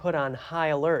to be put on high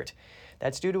alert.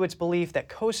 That's due to its belief that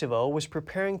Kosovo was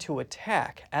preparing to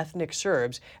attack ethnic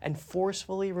Serbs and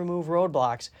forcefully remove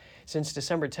roadblocks. Since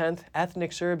December 10th,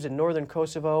 ethnic Serbs in northern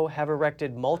Kosovo have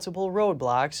erected multiple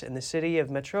roadblocks in the city of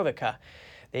Mitrovica.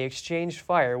 They exchanged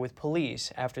fire with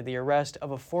police after the arrest of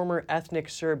a former ethnic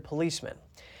Serb policeman.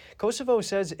 Kosovo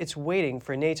says it's waiting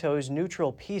for NATO's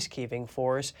neutral peacekeeping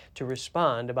force to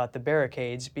respond about the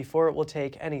barricades before it will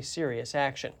take any serious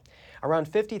action. Around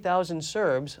 50,000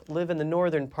 Serbs live in the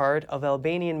northern part of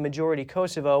Albanian-majority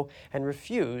Kosovo and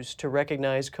refuse to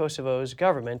recognize Kosovo's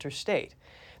government or state.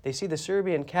 They see the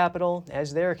Serbian capital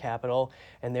as their capital,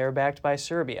 and they're backed by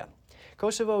Serbia.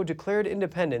 Kosovo declared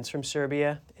independence from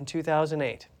Serbia in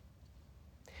 2008.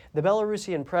 The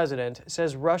Belarusian president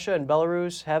says Russia and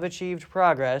Belarus have achieved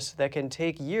progress that can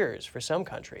take years for some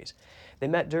countries. They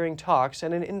met during talks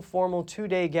at an informal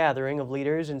 2-day gathering of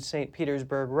leaders in St.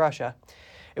 Petersburg, Russia.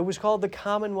 It was called the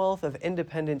Commonwealth of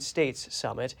Independent States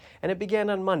Summit, and it began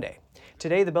on Monday.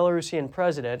 Today, the Belarusian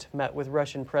president met with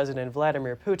Russian President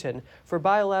Vladimir Putin for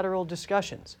bilateral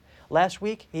discussions. Last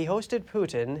week, he hosted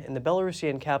Putin in the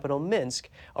Belarusian capital Minsk,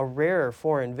 a rare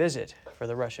foreign visit for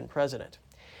the Russian president.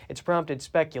 It's prompted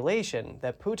speculation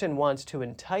that Putin wants to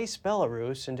entice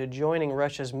Belarus into joining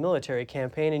Russia's military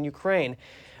campaign in Ukraine.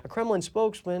 A Kremlin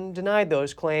spokesman denied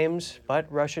those claims,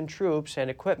 but Russian troops and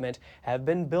equipment have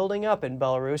been building up in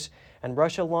Belarus, and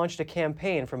Russia launched a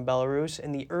campaign from Belarus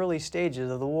in the early stages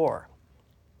of the war.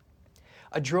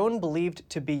 A drone believed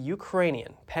to be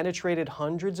Ukrainian penetrated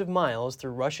hundreds of miles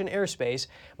through Russian airspace.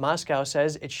 Moscow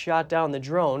says it shot down the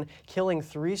drone, killing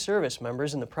 3 service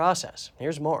members in the process.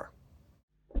 Here's more.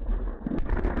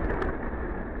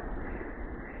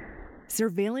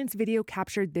 Surveillance video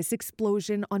captured this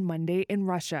explosion on Monday in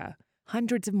Russia,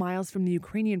 hundreds of miles from the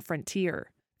Ukrainian frontier.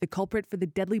 The culprit for the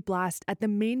deadly blast at the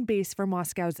main base for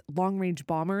Moscow's long-range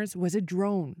bombers was a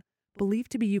drone, believed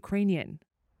to be Ukrainian.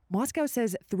 Moscow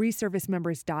says 3 service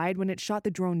members died when it shot the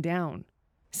drone down.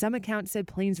 Some accounts said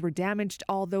planes were damaged,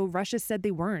 although Russia said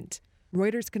they weren't.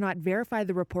 Reuters could not verify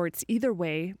the reports either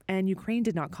way, and Ukraine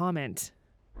did not comment.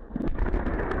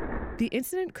 The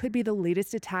incident could be the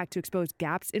latest attack to expose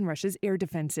gaps in Russia's air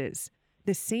defenses.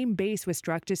 The same base was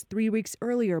struck just 3 weeks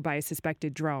earlier by a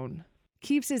suspected drone.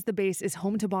 Kyiv says the base is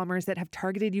home to bombers that have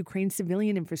targeted Ukraine's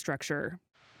civilian infrastructure.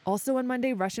 Also on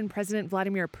Monday, Russian President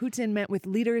Vladimir Putin met with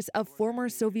leaders of former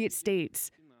Soviet states,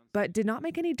 but did not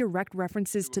make any direct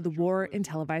references to the war in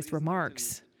televised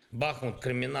remarks.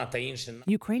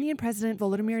 Ukrainian President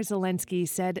Volodymyr Zelensky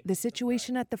said the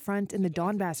situation at the front in the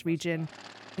Donbas region,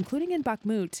 including in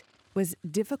Bakhmut, was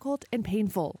difficult and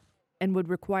painful and would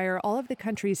require all of the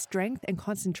country's strength and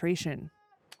concentration.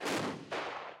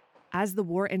 As the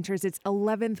war enters its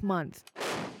 11th month,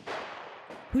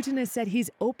 Putin has said he's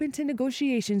open to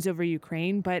negotiations over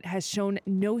Ukraine, but has shown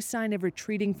no sign of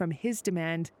retreating from his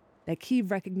demand that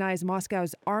Kyiv recognize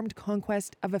Moscow's armed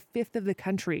conquest of a fifth of the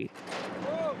country.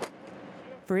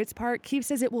 For its part, Kyiv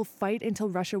says it will fight until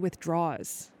Russia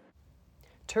withdraws.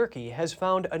 Turkey has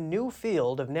found a new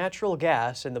field of natural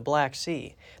gas in the Black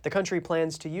Sea. The country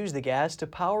plans to use the gas to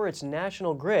power its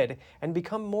national grid and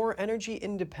become more energy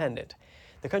independent.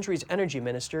 The country's energy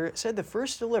minister said the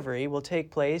first delivery will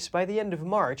take place by the end of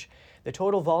March. The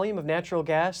total volume of natural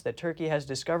gas that Turkey has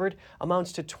discovered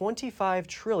amounts to 25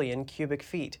 trillion cubic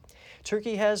feet.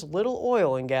 Turkey has little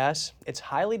oil and gas. It's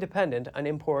highly dependent on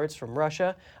imports from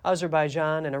Russia,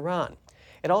 Azerbaijan, and Iran.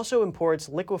 It also imports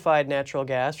liquefied natural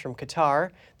gas from Qatar,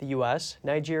 the U.S.,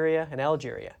 Nigeria, and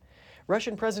Algeria.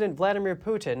 Russian President Vladimir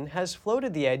Putin has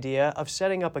floated the idea of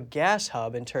setting up a gas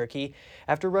hub in Turkey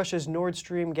after Russia's Nord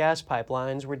Stream gas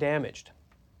pipelines were damaged.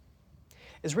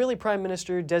 Israeli Prime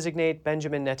Minister-designate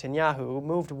Benjamin Netanyahu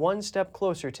moved one step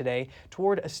closer today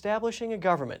toward establishing a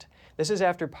government. This is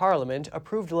after Parliament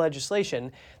approved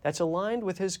legislation that's aligned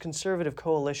with his conservative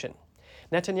coalition.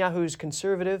 Netanyahu's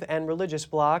conservative and religious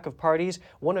bloc of parties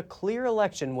won a clear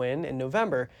election win in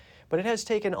November, but it has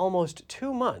taken almost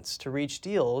 2 months to reach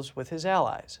deals with his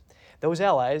allies. Those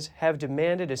allies have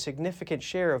demanded a significant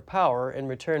share of power in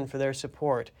return for their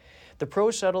support. The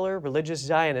pro-settler Religious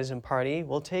Zionism Party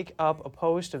will take up a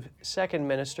post of second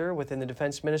minister within the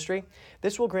defense ministry.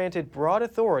 This will grant it broad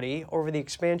authority over the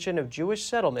expansion of Jewish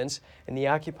settlements in the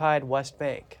occupied West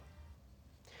Bank.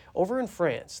 Over in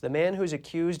France, the man who's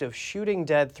accused of shooting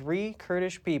dead 3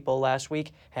 Kurdish people last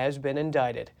week has been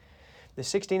indicted. The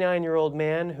 69-year-old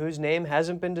man, whose name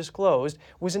hasn't been disclosed,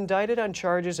 was indicted on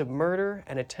charges of murder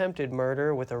and attempted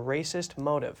murder with a racist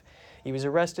motive. He was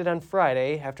arrested on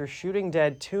Friday after shooting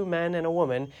dead 2 men and a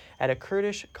woman at a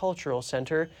Kurdish cultural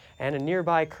center and a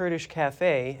nearby Kurdish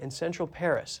cafe in central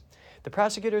Paris. The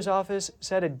prosecutor's office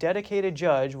said a dedicated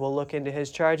judge will look into his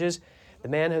charges. The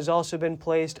man has also been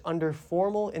placed under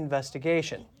formal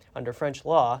investigation. Under French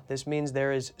law, this means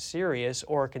there is serious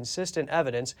or consistent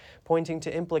evidence pointing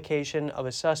to implication of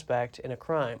a suspect in a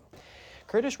crime.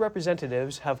 Kurdish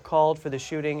representatives have called for the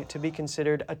shooting to be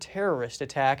considered a terrorist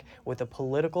attack with a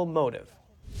political motive.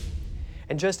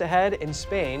 And just ahead, in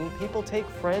Spain, people take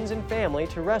friends and family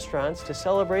to restaurants to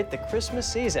celebrate the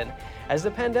Christmas season. As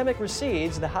the pandemic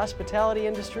recedes, the hospitality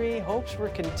industry hopes for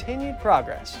continued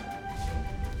progress.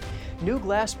 New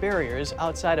glass barriers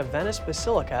outside of Venice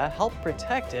Basilica help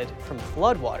protect it from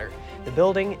floodwater. The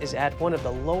building is at one of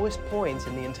the lowest points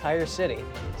in the entire city.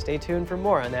 Stay tuned for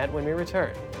more on that when we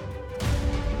return.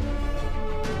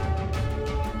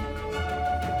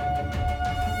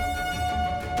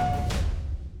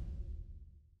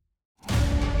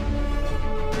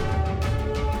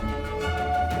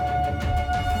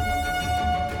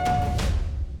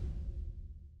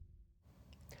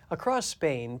 Across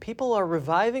Spain, people are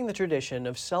reviving the tradition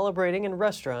of celebrating in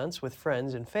restaurants with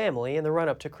friends and family in the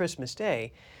run-up to Christmas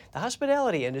Day. The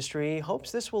hospitality industry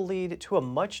hopes this will lead to a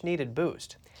much-needed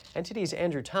boost. NTD's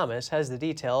Andrew Thomas has the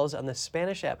details on the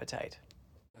Spanish appetite.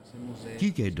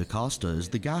 Quique da Costa is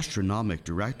the gastronomic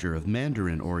director of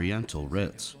Mandarin Oriental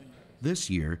Ritz. This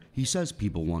year, he says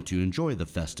people want to enjoy the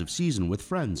festive season with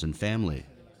friends and family.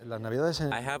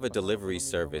 I have a delivery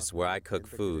service where I cook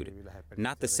food,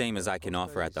 not the same as I can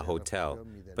offer at the hotel,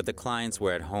 but the clients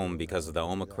were at home because of the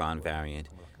Omicron variant,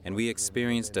 and we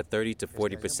experienced a 30 to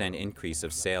 40% increase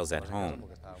of sales at home.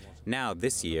 Now,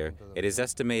 this year, it is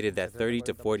estimated that 30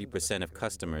 to 40% of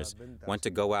customers want to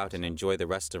go out and enjoy the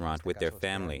restaurant with their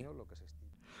family.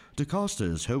 Da Costa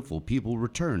is hopeful people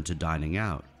return to dining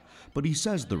out, but he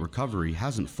says the recovery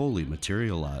hasn't fully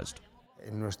materialized.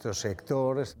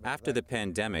 After the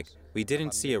pandemic, we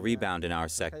didn't see a rebound in our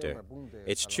sector.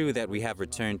 It's true that we have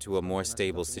returned to a more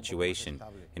stable situation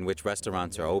in which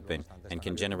restaurants are open and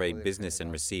can generate business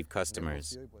and receive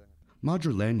customers.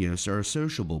 Madrileños are a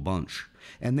sociable bunch,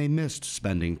 and they missed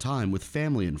spending time with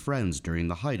family and friends during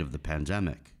the height of the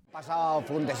pandemic.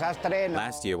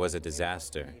 Last year was a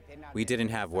disaster. We didn't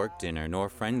have work dinner nor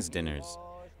friends dinners.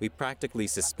 We practically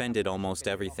suspended almost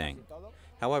everything.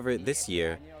 However, this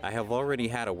year, I have already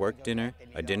had a work dinner,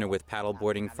 a dinner with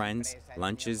paddleboarding friends,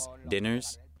 lunches,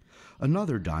 dinners.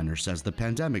 Another diner says the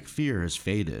pandemic fear has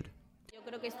faded.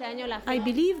 I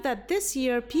believe that this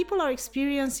year people are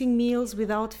experiencing meals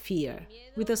without fear,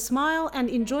 with a smile and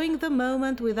enjoying the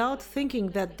moment without thinking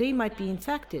that they might be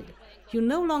infected. You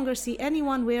no longer see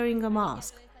anyone wearing a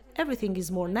mask. Everything is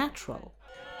more natural.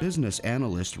 Business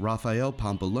analyst Rafael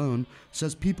Pampalone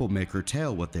says people may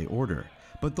curtail what they order,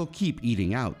 but they'll keep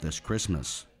eating out this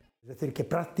Christmas.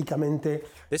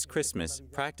 This Christmas,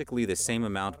 practically the same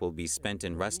amount will be spent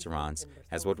in restaurants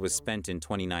as what was spent in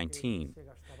 2019.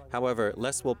 However,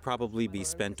 less will probably be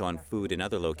spent on food in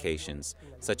other locations,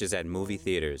 such as at movie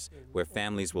theaters, where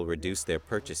families will reduce their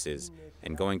purchases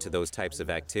and going to those types of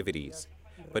activities.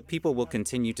 But people will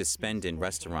continue to spend in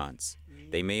restaurants.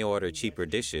 They may order cheaper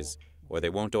dishes, or they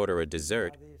won't order a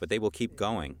dessert, but they will keep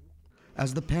going.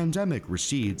 As the pandemic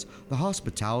recedes, the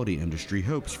hospitality industry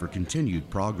hopes for continued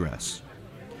progress.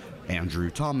 Andrew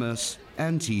Thomas,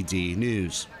 NTD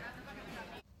News.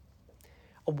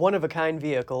 A one-of-a-kind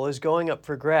vehicle is going up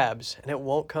for grabs, and it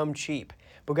won't come cheap.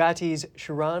 Bugatti's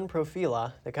Chiron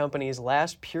Profila, the company's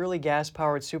last purely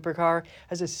gas-powered supercar,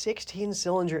 has a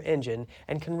 16-cylinder engine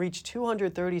and can reach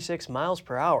 236 miles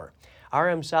per hour.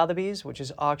 RM Sotheby's, which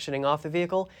is auctioning off the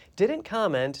vehicle, didn't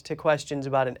comment to questions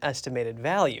about an estimated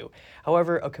value.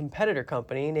 However, a competitor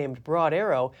company named Broad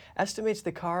Arrow estimates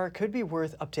the car could be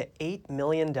worth up to $8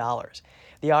 million.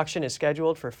 The auction is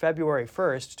scheduled for February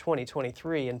 1st,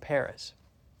 2023 in Paris.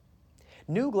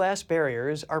 New glass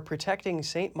barriers are protecting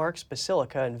St. Mark's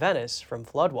Basilica in Venice from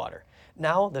floodwater.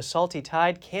 Now, the salty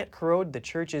tide can't corrode the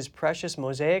church's precious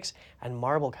mosaics and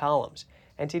marble columns.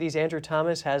 NTD's Andrew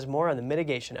Thomas has more on the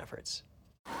mitigation efforts.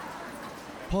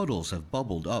 Puddles have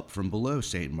bubbled up from below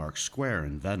St. Mark's Square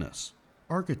in Venice.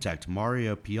 Architect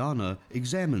Mario Piana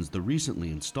examines the recently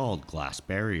installed glass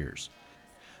barriers.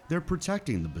 They're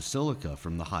protecting the basilica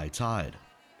from the high tide.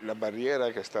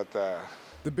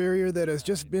 The barrier that has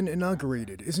just been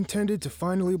inaugurated is intended to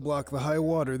finally block the high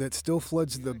water that still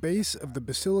floods the base of the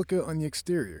basilica on the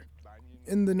exterior,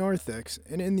 in the narthex,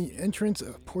 and in the entrance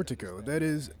of portico that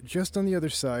is just on the other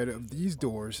side of these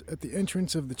doors at the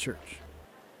entrance of the church.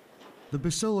 The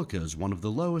basilica is one of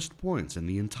the lowest points in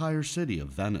the entire city of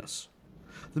Venice.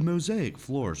 The mosaic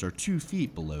floors are 2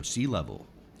 feet below sea level.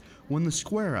 When the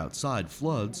square outside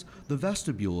floods, the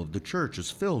vestibule of the church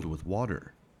is filled with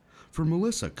water. For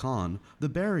Melissa Kahn, the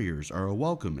barriers are a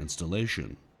welcome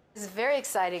installation. It's very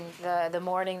exciting the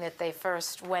morning that they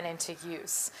first went into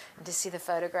use, and to see the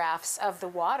photographs of the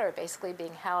water basically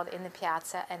being held in the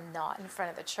piazza and not in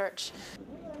front of the church.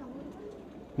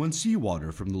 When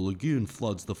seawater from the lagoon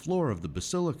floods the floor of the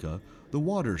basilica, the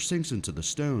water sinks into the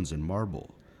stones and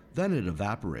marble. Then it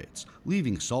evaporates,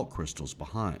 leaving salt crystals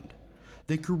behind.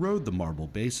 They corrode the marble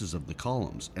bases of the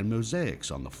columns and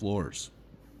mosaics on the floors.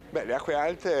 The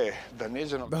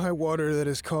high water that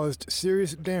has caused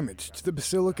serious damage to the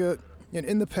basilica and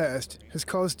in the past has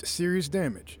caused serious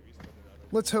damage.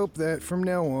 Let's hope that from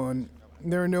now on,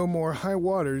 there are no more high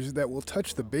waters that will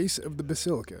touch the base of the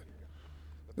basilica.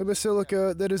 The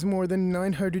basilica, that is more than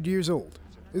 900 years old,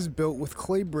 is built with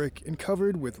clay brick and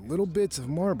covered with little bits of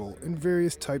marble and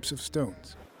various types of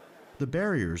stones. The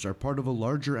barriers are part of a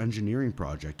larger engineering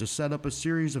project to set up a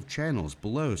series of channels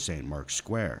below St. Mark's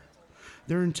Square.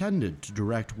 They're intended to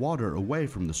direct water away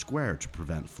from the square to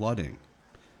prevent flooding.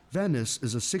 Venice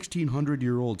is a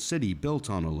 1,600-year-old city built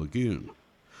on a lagoon.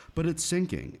 But it's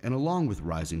sinking, and along with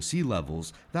rising sea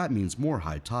levels, that means more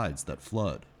high tides that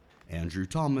flood. Andrew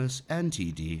Thomas,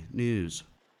 NTD News.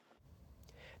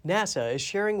 NASA is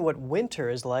sharing what winter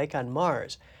is like on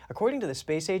Mars. According to the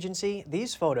space agency,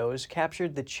 these photos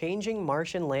captured the changing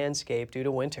Martian landscape due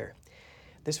to winter.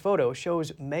 This photo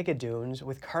shows mega dunes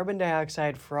with carbon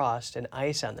dioxide frost and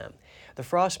ice on them. The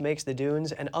frost makes the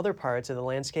dunes and other parts of the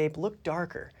landscape look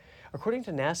darker. According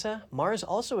to NASA, Mars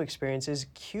also experiences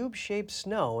cube-shaped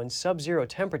snow and sub-zero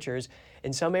temperatures.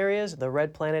 In some areas, the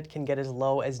red planet can get as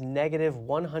low as negative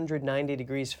 190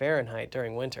 degrees Fahrenheit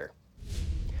during winter.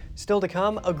 Still to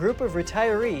come, a group of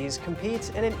retirees competes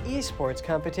in an esports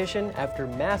competition after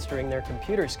mastering their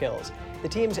computer skills. The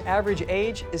team's average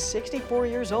age is 64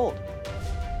 years old.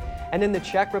 And in the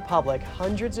Czech Republic,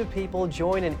 hundreds of people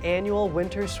join in annual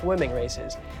winter swimming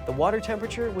races. The water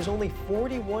temperature was only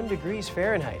 41 degrees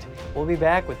Fahrenheit. We'll be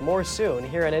back with more soon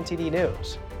here on NTD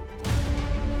News.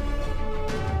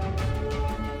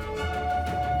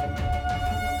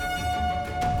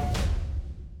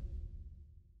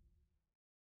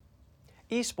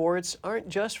 Esports aren't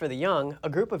just for the young. A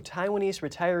group of Taiwanese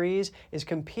retirees is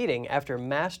competing after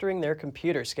mastering their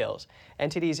computer skills.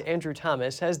 NTD's Andrew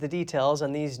Thomas has the details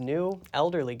on these new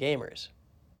elderly gamers.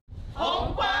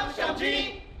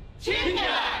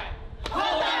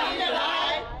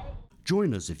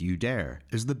 Join us if you dare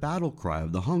is the battle cry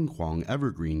of the Hong Kong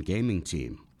Evergreen Gaming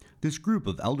Team. This group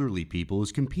of elderly people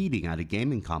is competing at a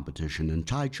gaming competition in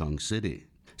Taichung City.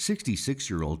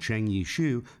 66-year-old Cheng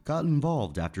Yishu got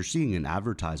involved after seeing an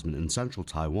advertisement in central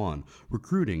Taiwan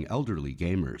recruiting elderly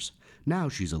gamers. Now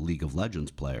she's a League of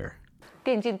Legends player.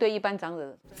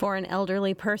 For an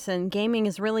elderly person, gaming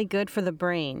is really good for the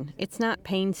brain. It's not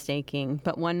painstaking,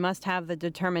 but one must have the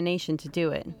determination to do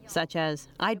it, such as,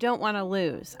 I don't want to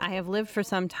lose. I have lived for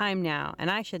some time now, and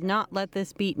I should not let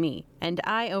this beat me. And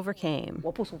I overcame.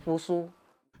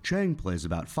 Cheng plays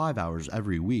about 5 hours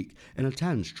every week and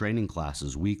attends training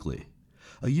classes weekly.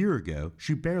 A year ago,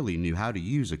 she barely knew how to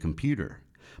use a computer.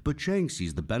 But Cheng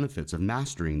sees the benefits of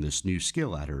mastering this new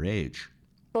skill at her age.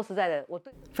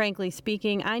 Frankly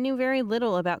speaking, I knew very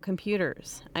little about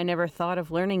computers. I never thought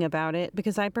of learning about it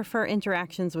because I prefer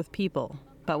interactions with people.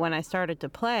 But when I started to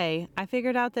play, I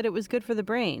figured out that it was good for the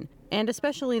brain, and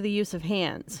especially the use of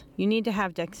hands. You need to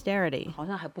have dexterity.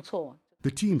 The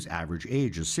team's average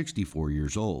age is 64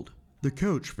 years old. The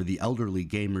coach for the elderly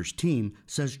gamers team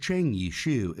says Cheng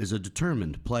Yishu is a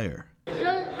determined player.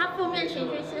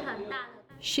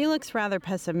 She looks rather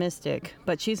pessimistic,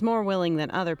 but she's more willing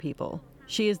than other people.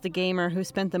 She is the gamer who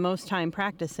spent the most time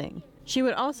practicing. She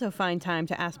would also find time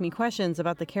to ask me questions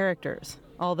about the characters.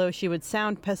 Although she would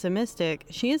sound pessimistic,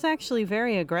 she is actually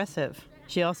very aggressive.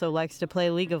 She also likes to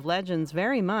play League of Legends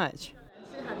very much.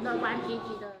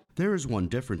 There is one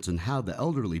difference in how the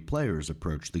elderly players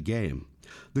approach the game.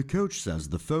 The coach says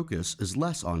the focus is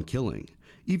less on killing,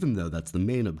 even though that's the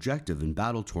main objective in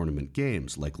battle tournament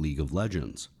games like League of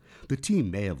Legends. The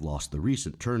team may have lost the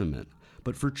recent tournament,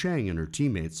 but for Cheng and her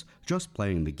teammates, just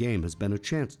playing the game has been a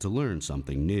chance to learn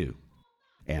something new.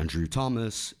 Andrew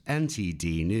Thomas,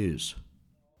 NTD News.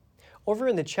 Over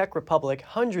in the Czech Republic,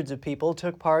 hundreds of people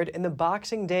took part in the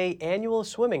Boxing Day annual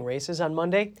swimming races on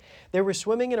Monday. They were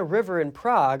swimming in a river in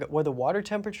Prague where the water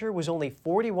temperature was only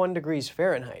 41 degrees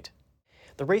Fahrenheit.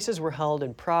 The races were held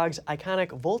in Prague's iconic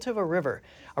Vltava River.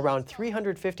 Around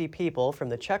 350 people from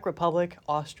the Czech Republic,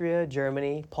 Austria,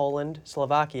 Germany, Poland,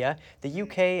 Slovakia, the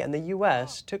UK, and the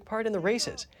US took part in the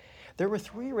races. There were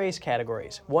 3 race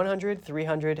categories, 100,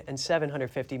 300, and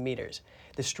 750 meters.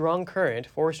 The strong current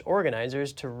forced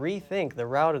organizers to rethink the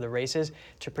route of the races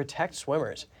to protect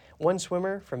swimmers. One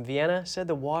swimmer from Vienna said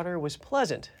the water was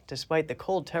pleasant despite the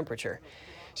cold temperature.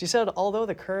 She said although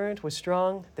the current was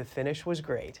strong, the finish was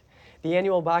great. The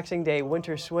annual Boxing Day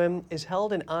winter swim is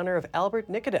held in honor of Albert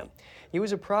Nikodem. He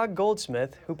was a Prague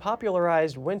goldsmith who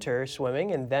popularized winter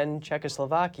swimming in then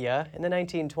Czechoslovakia in the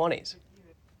 1920s.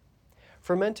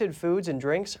 Fermented foods and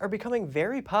drinks are becoming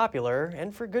very popular,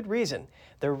 and for good reason.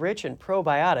 They're rich in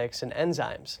probiotics and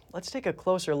enzymes. Let's take a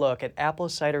closer look at apple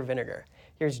cider vinegar.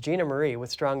 Here's Gina Marie with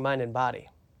Strong Mind and Body.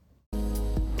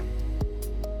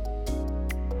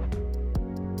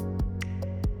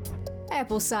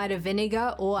 Apple cider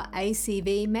vinegar, or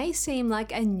ACV, may seem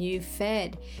like a new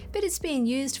fad, but it's been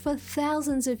used for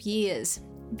thousands of years.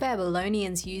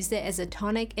 Babylonians used it as a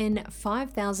tonic in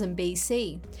 5000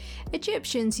 BC.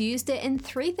 Egyptians used it in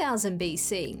 3000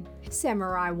 BC.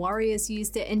 Samurai warriors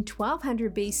used it in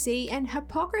 1200 BC, and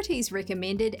Hippocrates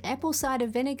recommended apple cider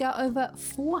vinegar over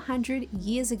 400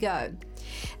 years ago.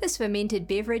 This fermented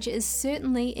beverage is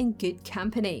certainly in good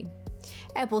company.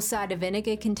 Apple cider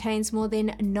vinegar contains more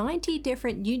than 90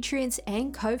 different nutrients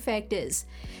and cofactors.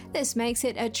 This makes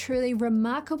it a truly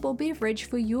remarkable beverage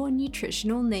for your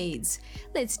nutritional needs.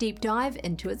 Let's deep dive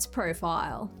into its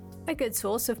profile. A good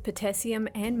source of potassium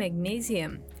and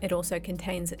magnesium. It also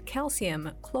contains calcium,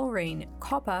 chlorine,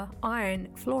 copper, iron,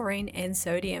 fluorine, and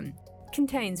sodium.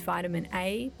 Contains vitamin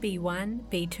A, B1,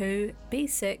 B2,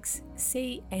 B6,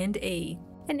 C, and E.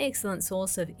 An excellent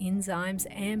source of enzymes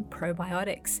and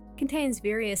probiotics. Contains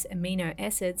various amino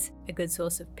acids, a good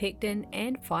source of pectin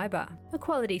and fiber, a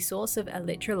quality source of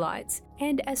electrolytes,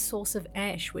 and a source of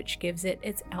ash which gives it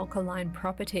its alkaline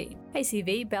property.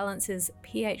 ACV balances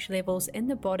pH levels in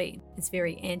the body. It's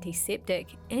very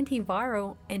antiseptic,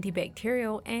 antiviral,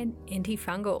 antibacterial, and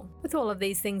antifungal. With all of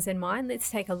these things in mind,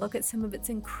 let's take a look at some of its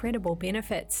incredible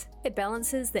benefits. It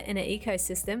balances the inner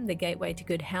ecosystem, the gateway to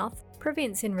good health,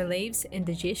 prevents and relieves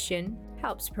indigestion,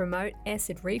 helps promote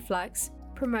acid reflux,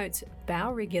 promotes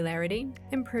bowel regularity,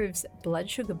 improves blood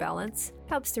sugar balance,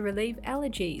 helps to relieve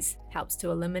allergies, helps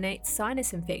to eliminate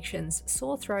sinus infections,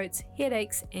 sore throats,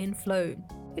 headaches, and flu.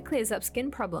 It clears up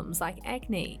skin problems like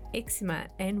acne, eczema,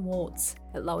 and warts.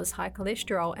 It lowers high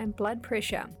cholesterol and blood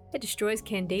pressure. It destroys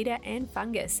candida and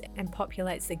fungus and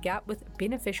populates the gut with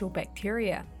beneficial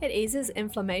bacteria. It eases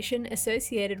inflammation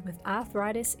associated with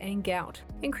arthritis and gout.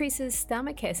 Increases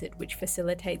stomach acid, which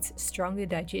facilitates stronger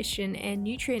digestion and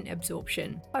nutrient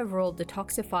absorption. Overall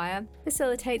detoxifier,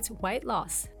 facilitates weight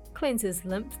loss. Cleanses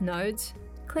lymph nodes.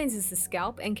 Cleanses the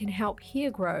scalp and can help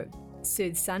hair grow.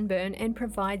 Soothes sunburn and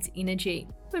provides energy.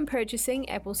 When purchasing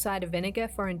apple cider vinegar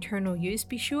for internal use,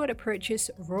 be sure to purchase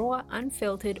raw,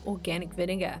 unfiltered organic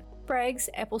vinegar. Bragg's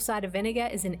Apple Cider Vinegar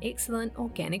is an excellent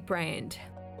organic brand.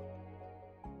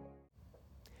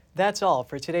 That's all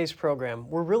for today's program.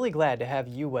 We're really glad to have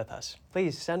you with us.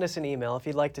 Please send us an email if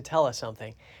you'd like to tell us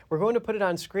something. We're going to put it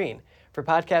on screen. For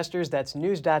podcasters, that's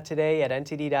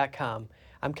news.today@ntd.com.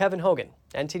 I'm Kevin Hogan,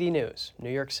 NTD News,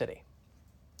 New York City.